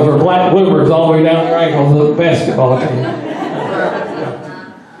uniforms, or black bloomers all the way down their ankles of the basketball team.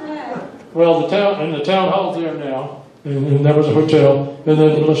 Well, the town hall's there now, and there was a hotel, and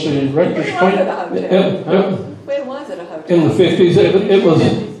then let's see, Rector's Point. When was it a hotel? In the 50s, it was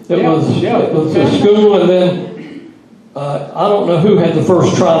a school, and then I don't know who had the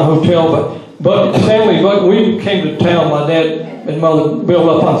first Tryon Hotel, but Stanley Buck, we came to town, my dad and mother built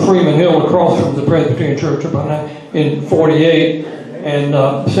up on Freeman Hill across from the Presbyterian Church in 48. And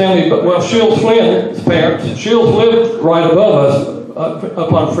Stanley, Shields Flynn's parents, Shields lived right above us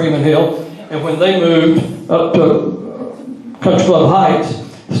up on Freeman Hill. And when they moved up to Country Club Heights,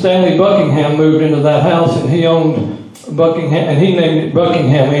 Stanley Buckingham moved into that house, and he owned Buckingham, and he named it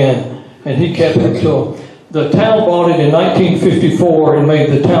Buckingham Inn, and he kept it until the town bought it in 1954 and made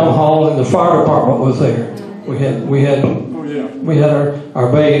the town hall, and the fire department was there. We had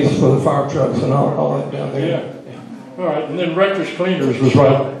our bays for the fire trucks and all that down there. Yeah. All right, and then Rector's Cleaners was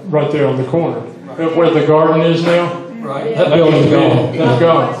right there on the corner, where the garden is now. Right, that building's gone. That's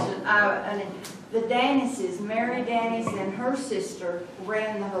gone. The Dennises, Mary Dennis and her sister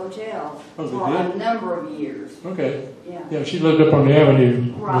ran the hotel Oh, they for did? a number of years. Okay. Yeah. Yeah, she lived up on the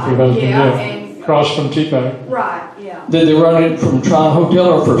avenue with her husband, and across from Teapack. Right, yeah. Did they run it from Tryon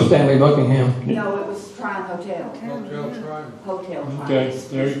Hotel or for Stanley Buckingham? No, it was Tryon Hotel. Hotel Tryon. Okay,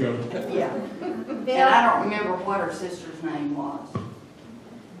 there you go. Yeah. And I don't remember what her sister's name was.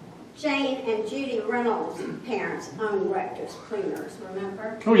 Jane and Judy Reynolds' parents owned Rector's Cleaners,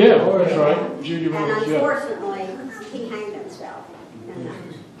 remember? Oh yeah, that's right. Judy And Reynolds, unfortunately, he hanged himself.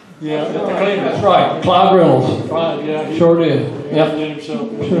 Yeah, at the Cleaners. That's right, Clyde Reynolds. Clyde, yeah. Sure did. Yeah, he did himself.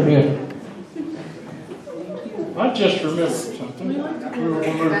 Sure did. I just remembered something.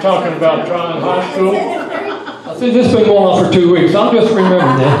 When we were talking about Tryon High School. I think this has been going on for 2 weeks. I'm just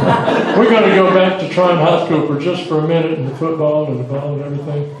remembering that. We're going to go back to Tryon High School for just for a minute, and the football and the ball and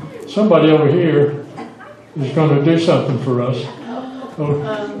everything. Somebody over here is going to do something for us.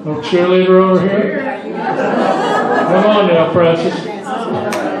 Oh, cheerleader over here? Come on now, Francis. Oh,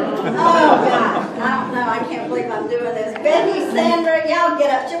 God. I don't know. I can't believe I'm doing this. Betty, Sandra, y'all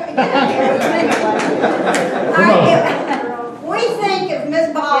get up here with me. We think of Miss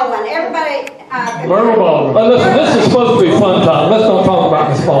Baldwin. Everybody... Myrtle Baldwin. Listen, this is supposed to be fun time. Let's don't talk about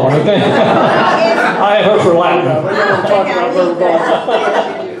Miss Baldwin, okay? I had her for Latin. We're going to talk about Myrtle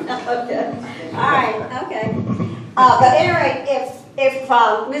Baldwin. Okay. All right. Okay. But anyway, if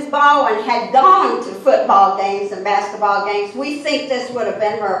Miss Baldwin had gone to football games and basketball games, we think this would have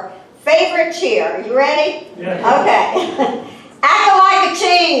been her favorite cheer. Are you ready? Yeah. Okay. Ack-a-like a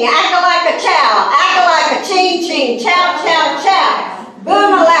ching, ack-a-like a chow, ack-a-like a ching ching, chow chow chow.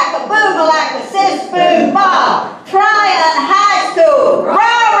 Boom-a-lack-a, boom-a-lack-a, sis boom ball. Tryon High School. Row,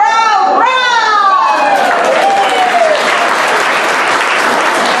 row, row!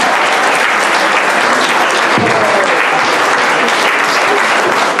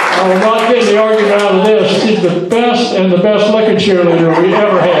 I will not get the argument out of this. She's the best and the best looking cheerleader we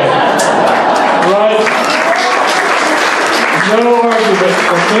ever had. Right? No argument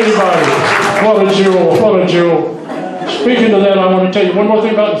from anybody. What a jewel, what a jewel. Speaking of that, I want to tell you one more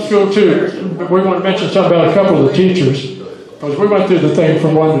thing about the school too. We want to mention something about a couple of the teachers. Because we went through the thing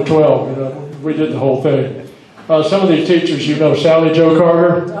from 1 to 12. You know, we did the whole thing. Some of these teachers, you know, Sally Jo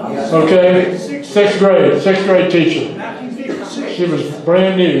Carter. Okay? Sixth grade teacher. She was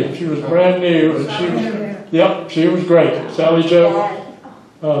brand new. And she was, she was great. Sally Jo.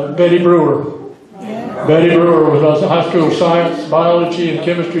 Betty Brewer. Betty Brewer was a high school science, biology, and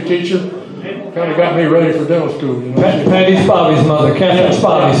chemistry teacher. Kind of got me ready for dental school. You know? Patty Spivey's mother, Catherine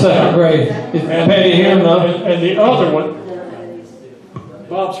Spivey, 2nd grade. Is Patty here? No. And the other one,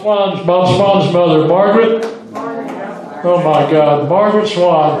 Bob Swan's mother, Margaret. Oh my God, Margaret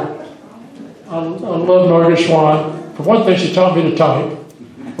Swan. I love Margaret Swan. For one thing, she taught me to type,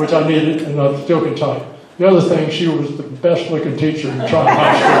 which I needed, and I still can type. The other thing, she was the best looking teacher in Tryon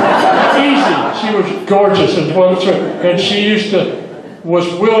High School. Easy. She was gorgeous and she was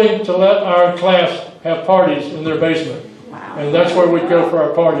willing to let our class have parties in their basement. And that's where we'd go for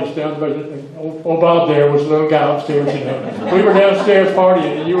our parties, down the basement. Old Bob there was a little guy upstairs, you know. We were downstairs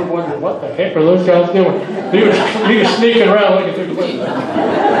partying, and you were wondering, what the heck are those guys doing? He was sneaking around looking through the window.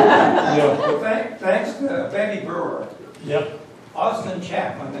 Yeah. Well, thanks to Betty Brewer, yep. Austin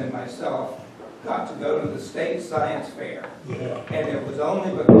Chapman and myself got to go to the state science fair. Yeah. And it was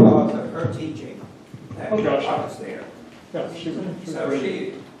only because of her teaching that Oh, I gosh. was there. Yeah, she was So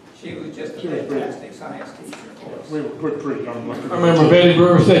great. she was just a She was great. fantastic science teacher for us. We're pretty young. I remember Betty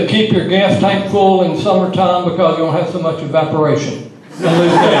Brewer said, keep your gas tank full in summertime because you don't have so much evaporation. And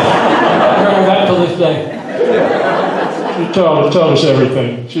lose gas. I remember that to this day. She told us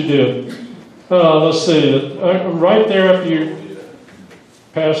everything. She did. Let's see. Right there after you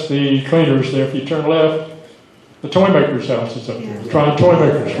pass the cleaners there, if you turn left, the toy maker's house is up there. Tryon Toy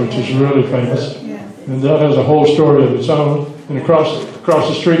Makers, which is really famous. And that has a whole story of its own. And across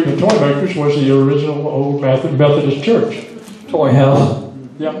the street from the Toy Makers was the original old Methodist church. Toy house.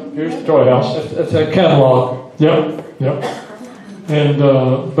 Yeah, here's the toy house. That's a catalog. Yep. And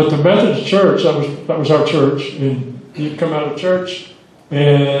but the Methodist church, that was our church. And you'd come out of church,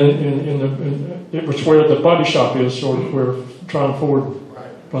 and it was where the body shop is, sort of where Tryon Ford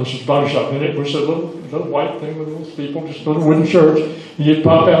Punch's body shop. And it was a little white thing with little steeple, just a little wooden church. And you'd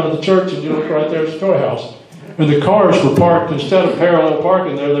pop out of the church, and you look right there at the toy house. And the cars were parked, instead of parallel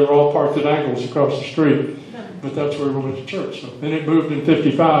parking there, they were all parked at angles across the street. But that's where we went to church. So then it moved in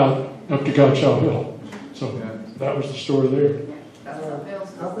 '55 up to Godshaw Hill. So that was the story there.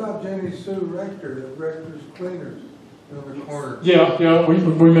 How about Jenny Sue Rector at Rector's Cleaners in the corner? Yeah, we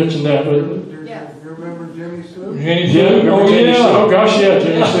mentioned that. But you remember Jenny Sue? Jenny Sue? Jenny Sue. Oh gosh, yeah,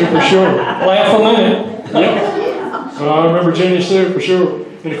 Jenny Sue for sure. Laugh a minute. Yep. I remember Jenny Sue for sure.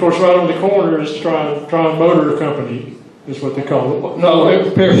 And of course, right on the corner is Tryon Motor Company, is what they call it. No, it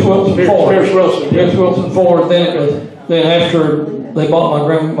was Pierce Wilson Ford. Pierce Wilson. Pierce Wilson Ford. Then after they bought my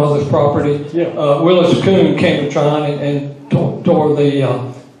grandmother's property, Willis Coon came to Tryon and tore the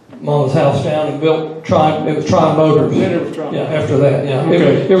mama's house down and built Tryon. It was Tryon Motors. Then it was Tryon. Yeah, after that, yeah.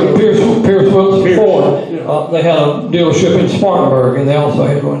 Okay. It was Pierce Wilson Ford. Yeah. They had a dealership in Spartanburg, and they also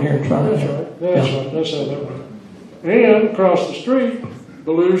had one here in Tryon. That's right. That's how that went. And across the street,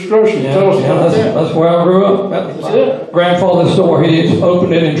 Ballew's Grocery. Yeah, Tell us about that. that's where I grew up. That's it. Grandfather's store. He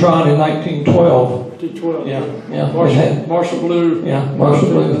opened it in Tryon in 1912. 1912. Yeah. Marshall Ballew. Yeah, Marshall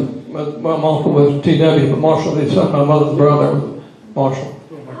Ballew. Well, my uncle was T.W., but Marshall is my mother's brother was Marshall.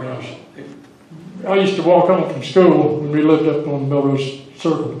 Oh my gosh. I used to walk home from school when we lived up on Melrose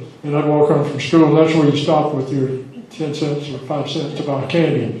Circle, and I'd walk home from school, and that's where you stop with your 10 cents or 5 cents to buy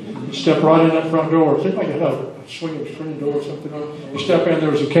candy. You step right in that front door. It seemed like it had a swing door or something on it. You step in,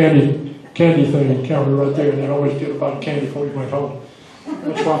 there was a candy thing counter right there, and they'd always get a bite of candy before you went home.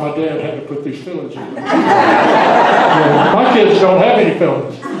 That's why my dad had to put these fillings in. My kids don't have any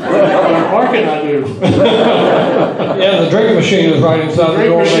fillings. Mark and I do. Yeah, the drinking machine was right inside the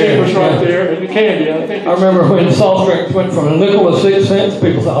door. The drink machine was right there, and the candy. I remember when soft drinks went from a nickel to 6 cents,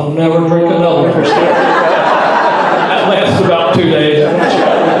 people said, I'll never drink another one. That lasted about 2 days.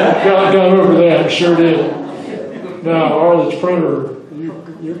 Got over that, sure did. Now, Arledge Pruner,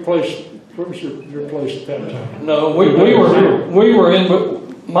 your place, where was your place at that time? No, we were in,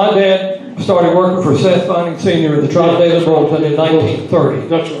 but my dad started working for Seth Vining Sr. at the Tryon Daily Bulletin in 1930.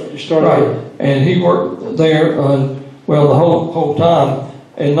 That's right, you started there. And he worked there, the whole time.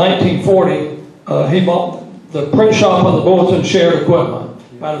 In 1940, he bought the print shop and the Bulletin shared equipment.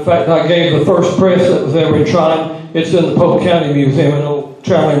 Matter of fact, I gave the first press that was ever in Tryon. It's in the Polk County Museum, an old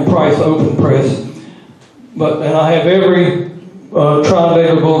Tryon Price open press. And I have every Tryon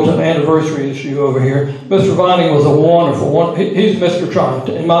Daily Bulletin anniversary issue over here. Mr. Vining was a wonderful one. He's Mr. Tryon.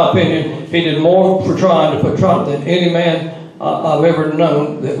 In my opinion, he did more for Tryon to put Tryon than any man I've ever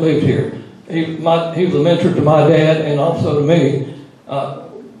known that lived here. He was a mentor to my dad and also to me.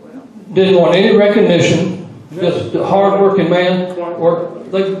 Didn't want any recognition. Just a hard-working man.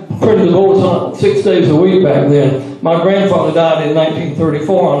 They printed the bulletin 6 days a week back then. My grandfather died in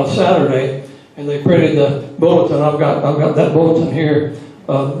 1934 on a Saturday, and they printed the bulletin. I've got that bulletin here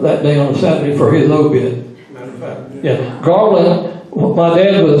that day on a Saturday for his obit. Matter of fact. Yeah, Garland. My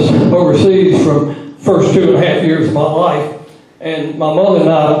dad was overseas from first 2.5 years of my life, and my mother and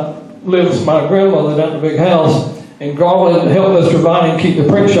I lived with my grandmother down in the big house. And Garland helped Mr. Vining keep the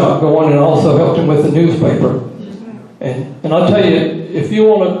print shop going, and also helped him with the newspaper. And I'll tell you, if you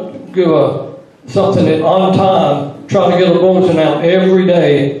want to do something on time, try to get a bulletin out every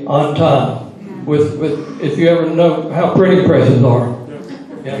day on time. If you ever know how printing presses are.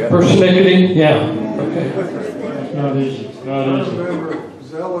 Yeah. Persnickety, yeah. Okay. Not easy. I remember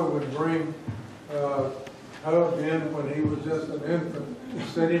Zella would bring Hub in when he was just an infant,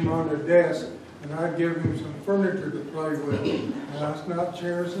 sit him on the desk, and I'd give him some furniture to play with. Now, it's not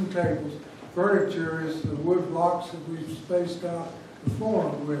chairs and tables. Furniture is the wood blocks that we've spaced out the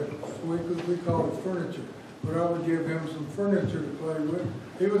form with. We call it furniture. But I would give him some furniture to play with.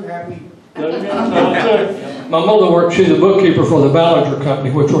 He was happy My mother worked, she's a bookkeeper for the Ballew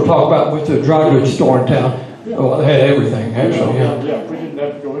company, which we'll talk about with the dry goods store in town. Oh, they had everything, actually, yeah. Yeah, we didn't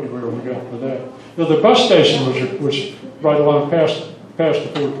have to go anywhere we got for that. The bus station was right along past the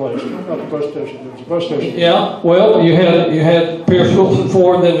Ford place. Not the bus station, there was a bus station. Yeah, well, you had Pierce Wilson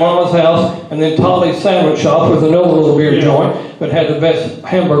Ford, then Mama's House, and then Tolly's Sandwich Shop was another little beer joint that had the best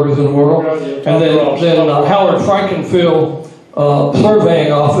hamburgers in the world. And then Howard Frankenfield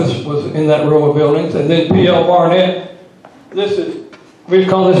surveying office was in that row of buildings. And then P.L. Barnett, we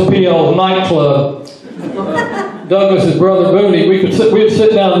call this P.L.'s nightclub. Douglas's brother Booney, we'd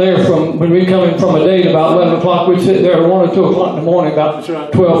sit down there when we come in from a date about 11 o'clock, we'd sit there at 1 or 2 o'clock in the morning, about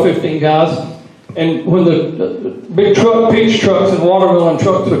 12, 15 guys. And when the big peach trucks and watermelon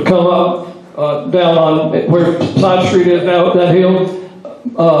trucks would come up down on where Side Street is now, up that hill,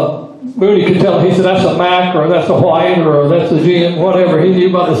 Booney could tell, he said, that's a Mack, or that's a White, or that's a GM, whatever. He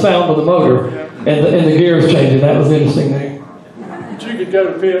knew by the sound of the motor and the gears changing. That was the interesting thing. But you could go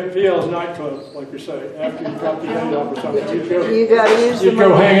to PL's nightclub, like you say, after you drop your date off or something. You'd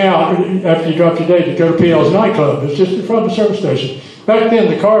go hang out after you drop your date. You'd go to PL's nightclub. It's just in front of the service station. Back then,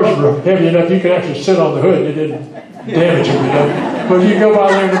 the cars were heavy enough you could actually sit on the hood. It didn't damage them, you know. But you go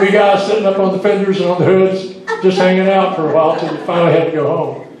by there and there'd be guys sitting up on the fenders and on the hoods, just hanging out for a while until you finally had to go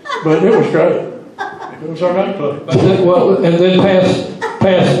home. But it was great. It was our nightclub. And then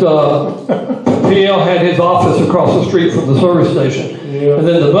past PL had his office across the street from the service station. Yeah. And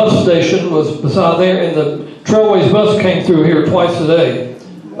then the bus station was beside there, and the Trailways bus came through here twice a day.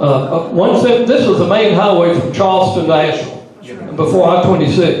 This was the main highway from Charleston to Asheville. Before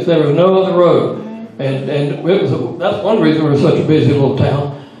I-26, there was no other road. And that's one reason we're such a busy little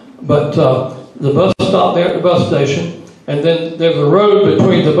town. But the bus stopped there at the bus station. And then there's a road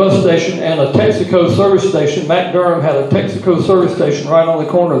between the bus station and a Texaco service station. Mac Durham had a Texaco service station right on the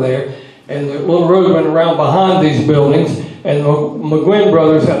corner there. And the little road went around behind these buildings. And the McGuinn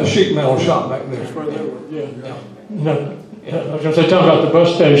brothers had a sheet metal shop back there. That's where they were, yeah. No, I was going to say, talking about the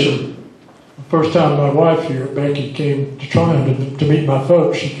bus station. The first time my wife here, Becky, came to Tryon to meet my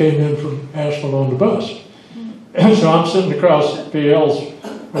folks, she came in from Asheville on the bus. And so I'm sitting across PL's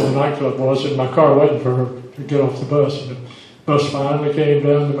where the nightclub was in my car waiting for her to get off the bus. And the bus finally came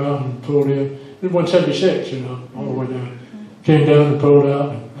down the mountain and pulled in. It was 176, you know, all the way down. Came down and pulled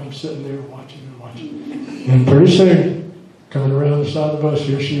out, and I'm sitting there watching. And pretty soon, coming around the side of the bus,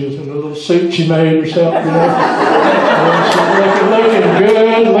 here she is in a little suit she made herself, you know. And she's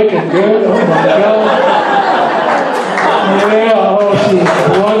looking good. Oh my God. Yeah, oh, she's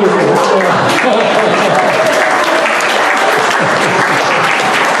wonderful.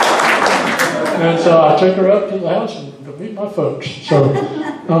 And so I took her up to the house and to meet my folks. So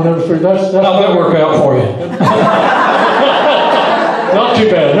I'll never forget. How'd that work out for you?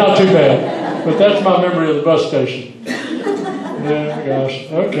 Not too bad. But that's my memory of the bus station. Yeah, gosh.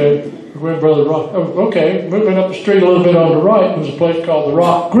 Okay. We're Brother Rock. Oh, okay. Moving up the street a little bit on the right was a place called the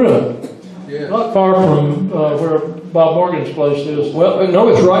Rock Grill. Yeah. Not far from where Bob Morgan's place is. Well, no,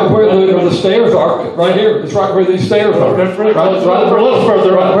 it's right where the stairs are. Right here. It's right where these stairs are. It's right a little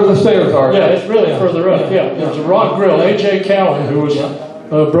further up. Right where the stairs are. Yeah, it's really further up. Yeah. There's a Rock Grill. A.J. Cowan, who was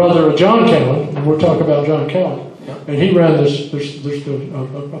a brother of John Cowan, and we'll talk about John Cowan. And he ran this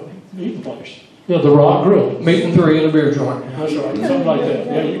eating place. Yeah, the Rock Grill. Meat and three in a beer joint. That's right, something like that.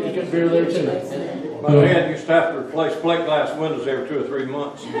 Yeah, you could get beer there too. My dad used to have to replace plate glass windows every 2 or 3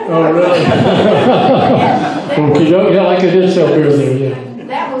 months. Oh, really? Yeah, like they did sell beer there, yeah.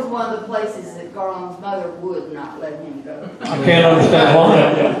 That was one of the places that Garland's mother would not let him go. I can't understand why.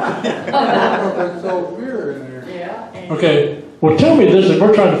 They sold beer in there. Yeah. Okay, well tell me this, and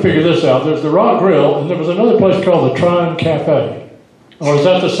we're trying to figure this out. There's the Rock Grill, and there was another place called the Tryon Cafe. Or is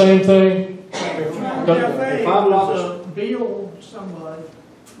that the same thing? Cafe was Bill somebody.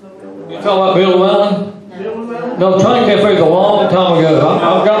 You talking about Bill Llewellyn? Bill Llewellyn? No, Tryon Cafe is a long time ago.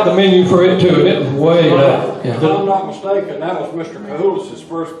 I've got the menu for it too, and it was way back. If I'm not mistaken, that was Mr. Pacolet's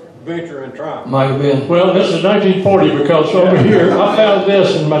first venture in Tryon. Might have been. Well, this is 1940 because over here, I found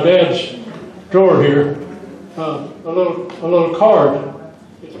this in my dad's drawer here. A little card.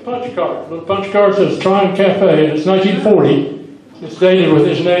 It's a punch card. A little punch card says Tryon Cafe, and it's 1940. It's dated with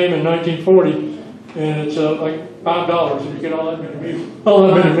his name in 1940, and it's like $5, and you get all that many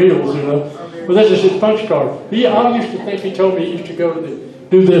meals, you know. But this is his punch card. I used to think he told me he used to go to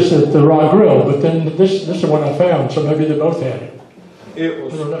do this at the Rock Grill, but then this is the one I found, so maybe they both had it. It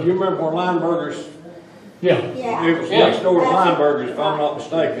was. You remember where Lineburgers? Yeah. It was next door to Lineburgers, if I'm not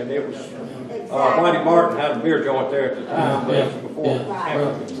mistaken. It was. Whitey Martin had a beer joint there at the time, but it was before.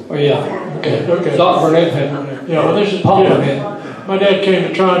 Oh yeah. Okay. Okay. Stotts Ford had. Yeah. Well, this is Burnett. my dad came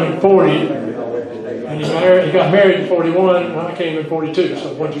to Tryon in 40, and he got married in 41, and I came in 42,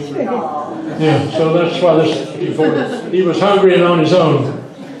 so 1, 2, 3. Yeah, so that's why this is 40. He was hungry and on his own.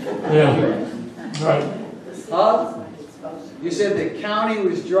 Yeah, right. You said the county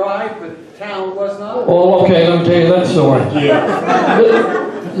was dry, but the town was not? Well, okay, let me tell you that story. Yeah.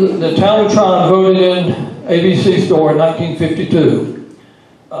 The town of Tryon voted in ABC store in 1952.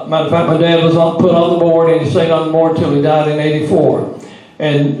 Matter of fact, my dad was put on the board, and he stayed on the board until he died in 84.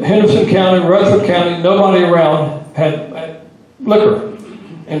 And Henderson County, Rutherford County, nobody around had liquor.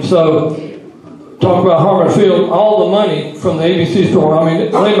 And so, talk about Harmon Field, all the money from the ABC store, I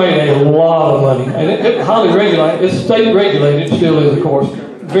mean, they made a lot of money. And it highly regulated, it's state regulated, it still is, of course,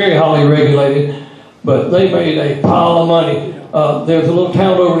 very highly regulated, but they made a pile of money. There's a little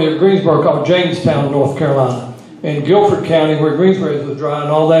town over near Greensboro called Jamestown, North Carolina. In Guilford County, where Greensboro was dry and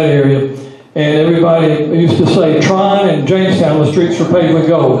all that area, and everybody used to say Tryon and Jamestown, the streets were paved with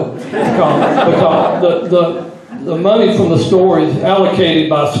gold. Because the money from the store is allocated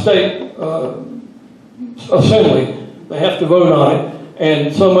by state assembly. They have to vote on it.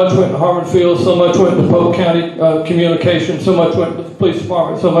 And so much went to Harmon Field, so much went to Polk County Communications, so much went to the police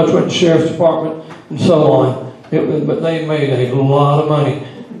department, so much went to the sheriff's department, and so on. But they made a lot of money,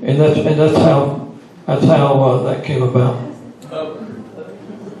 and that's how that came about.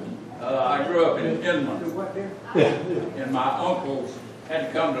 I grew up in Inman, and my uncles had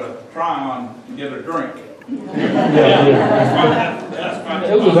to come to Tryon to get a drink. It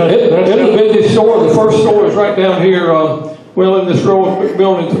was a busy store. The first store is right down here, in this row of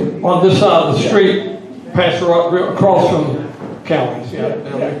buildings on this side of the street, past the rock grill, across from Counties, down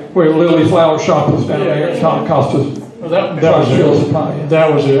there, where Lily Flower Shop was down there, Tom Costa's. Well, that was it.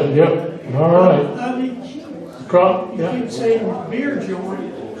 That was it, yep. All right. You keep saying beer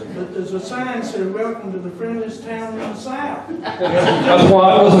joint, but there's a sign that says, "Welcome to the friendliest town in the South." That's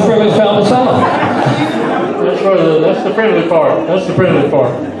why it was the friendliest town in the South. That's the friendly part. That's the friendly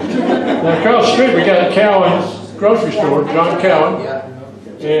part. Now across the street we got Cowan's grocery store, John Cowan,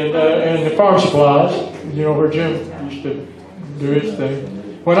 and the farm supplies. You know where Jim used to do his thing.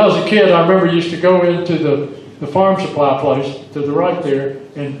 When I was a kid, I remember used to go into the farm supply place to the right there,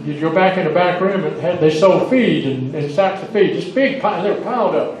 and you'd go back in the back room and they sold feed and sacks of feed, just big piles. They were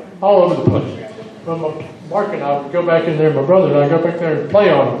piled up all over the place. Well, Mark and I would go back in there, my brother and I go back there and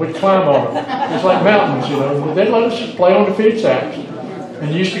play on them. We'd climb on them. It's like mountains, you know. They'd let us just play on the feed sacks.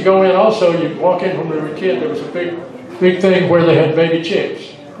 And you used to go in also, you'd walk in when we were a kid, there was a big thing where they had baby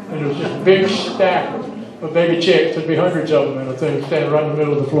chicks. And it was just a big stack of baby chicks. There'd be hundreds of them in a thing standing right in the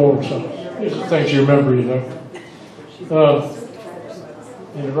middle of the floor. So these are things you remember, you know.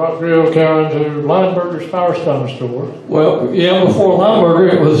 In the Rock Grill, Cowan to Lineberger's Firestone store. Well, yeah, before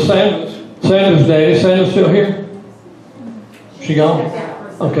Lineberger, it was Sanders' daddy. Sanders still here? She gone?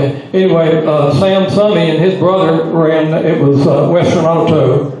 Okay. Anyway, Sam Summy and his brother ran, it was Western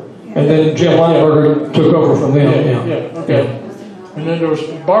Auto, and then Jim Lineberger took over from them. Yeah, okay. And then there was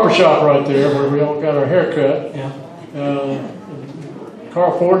a barbershop right there where we all got our hair cut. Yeah.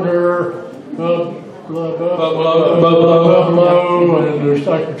 Carl Fortner, Ballew, and there's,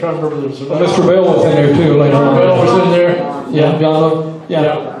 I'm trying to remember this. Mr. Bell was in there too later on. Bell was in there. Yeah,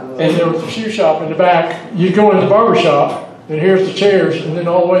 yeah. And there was a shoe shop in the back. You go in the barber shop, and here's the chairs, and then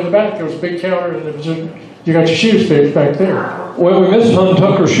all the way in the back there was a big counter, and there was you got your shoes fixed back there. Well, we missed Hunt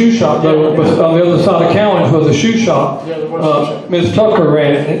Tucker's shoe shop, though, but on the other side of Cowan's was a shoe shop. Yeah, there was a shoe shop. Miss Tucker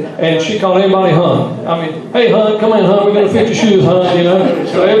ran it, and she called everybody Hunt. I mean, hey, Hunt, come in, Hunt, we're going to fix your shoes, Hunt, you know.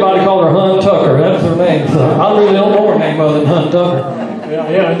 So everybody called her Hunt Tucker. That's her name. So I really don't know her name other than Hunt Tucker.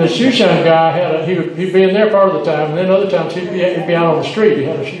 Yeah, and the shoe shine guy he'd be in there part of the time, and then other times he'd be out on the street. He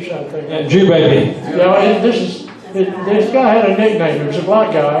had a shoe shine thing. Yeah, Jew baby. Yeah, and this guy had a nickname. He was a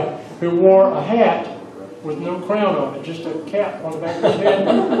black guy who wore a hat with no crown on it, just a cap on the back of his head.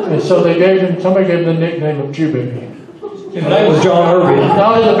 And so somebody gave him the nickname of Jew baby. And that was John Irving.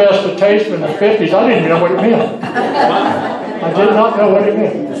 Not in the best of taste in the 50s. I didn't even know what it meant. I did not know what it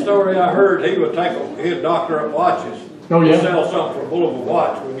meant. The story I heard, he would take his doctor up watches. Oh, yeah? Sell something for a bull of a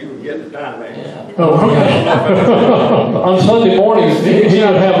watch when you would get the time back. Oh, okay. On Sunday mornings, he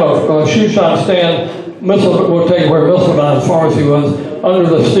would have a shoe shine stand. We'll tell you where Missildine Pharmacy was. Under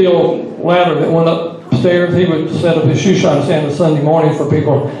the steel ladder that went upstairs, he would set up his shoe shine stand on Sunday morning for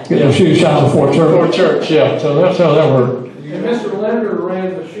people to get their shoes shine before church. Before church, yeah. So that's how that worked. And Mr. Linder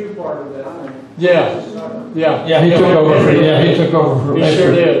ran the shoe part of that thing. Yeah. He took over for. Yeah, he took over for. He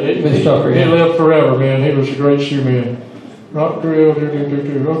sure did. Miss Tucker. He lived forever, man. He was a great shoe man. Rock Grill,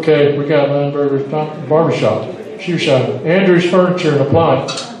 Okay, we got Lineberger's Barbershop, shoe shop, Andrew's Furniture and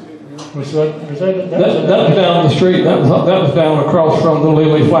Appliance. Was that That was down the street, that was down across from the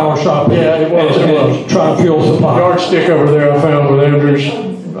Lily Flower Shop. Yeah, it was. Tryon Fuel Supply. Yardstick over there I found with Andrews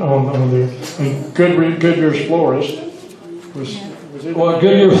on there. And Goodyear's florist was it? Well,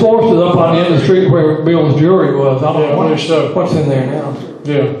 Goodyear's florist is up on the end of the street where Bill's Jewelry was. I don't know what's in there now.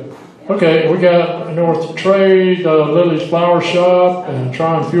 Yeah. Okay, we got North Trade, Lily's Flower Shop, and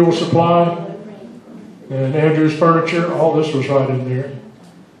Tryon Fuel Supply, and Andrew's Furniture. All this was right in there.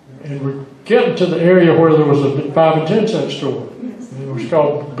 And we're getting to the area where there was a 5 and 10 cent store. It was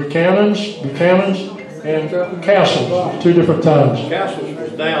called Buchanan's, and Castle's, 2 different times. Castle's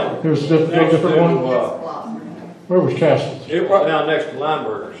was down. It was a different one. Where was Castle's? It was down next to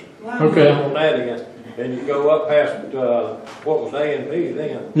Lineburgers. Okay. On that again. And you go up past, what was A&P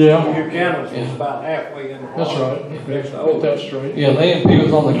then. Yeah. Buchanan's was about halfway in the That's right. Next to Get that straight. Yeah, the A&P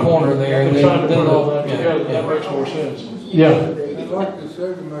was on the corner there. I'm trying to put all that together. That makes more sense. Yeah. I'd like to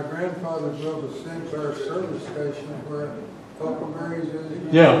say that my grandfather built a Sinclair service station where Huckleberry's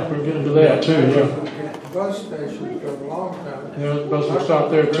is. Yeah, we'll get into that too, yeah. Bus station for a long time. Yeah, the bus will stop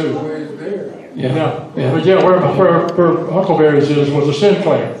there too. There. Yeah. But yeah, where Huckleberry's is was a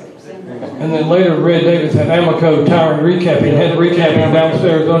Sinclair. And then later, Red Davis had Amico Tire and Recapping, had recapping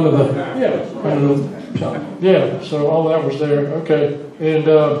downstairs under the shop. Yeah, so all that was there. Okay, and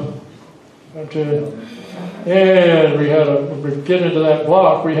we get into that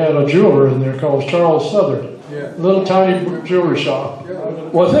block. We had a jeweler in there called Charles Southern. Yeah. Little tiny jewelry shop.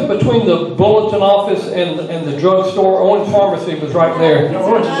 Was it between the bulletin office and the drugstore? Owens Pharmacy was right there.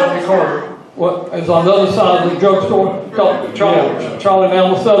 Owens is on the corner. What is on the other side of the drugstore? Charlie and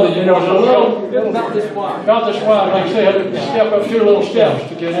Alma Southern. You know, about this wide. About this wide. Like I said, you had to step up 2 little steps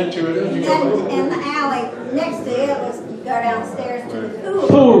to get into it. And the alley next to it was, you go downstairs to the pool.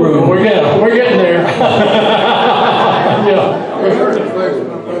 Pool room. We're getting there. Yeah.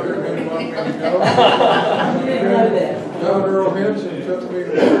 John Earl Henson took me to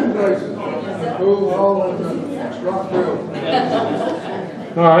 2 places. The pool hall and the Rockville.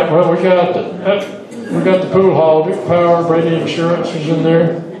 All right. Well, we got the pool hall, Big Power, Brady Insurance is in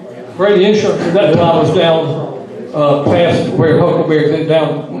there. Brady Insurance at that time was down past where Huckleberry's is,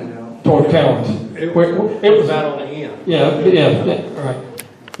 down toward Cowan's. It was out on the end. Yeah, right.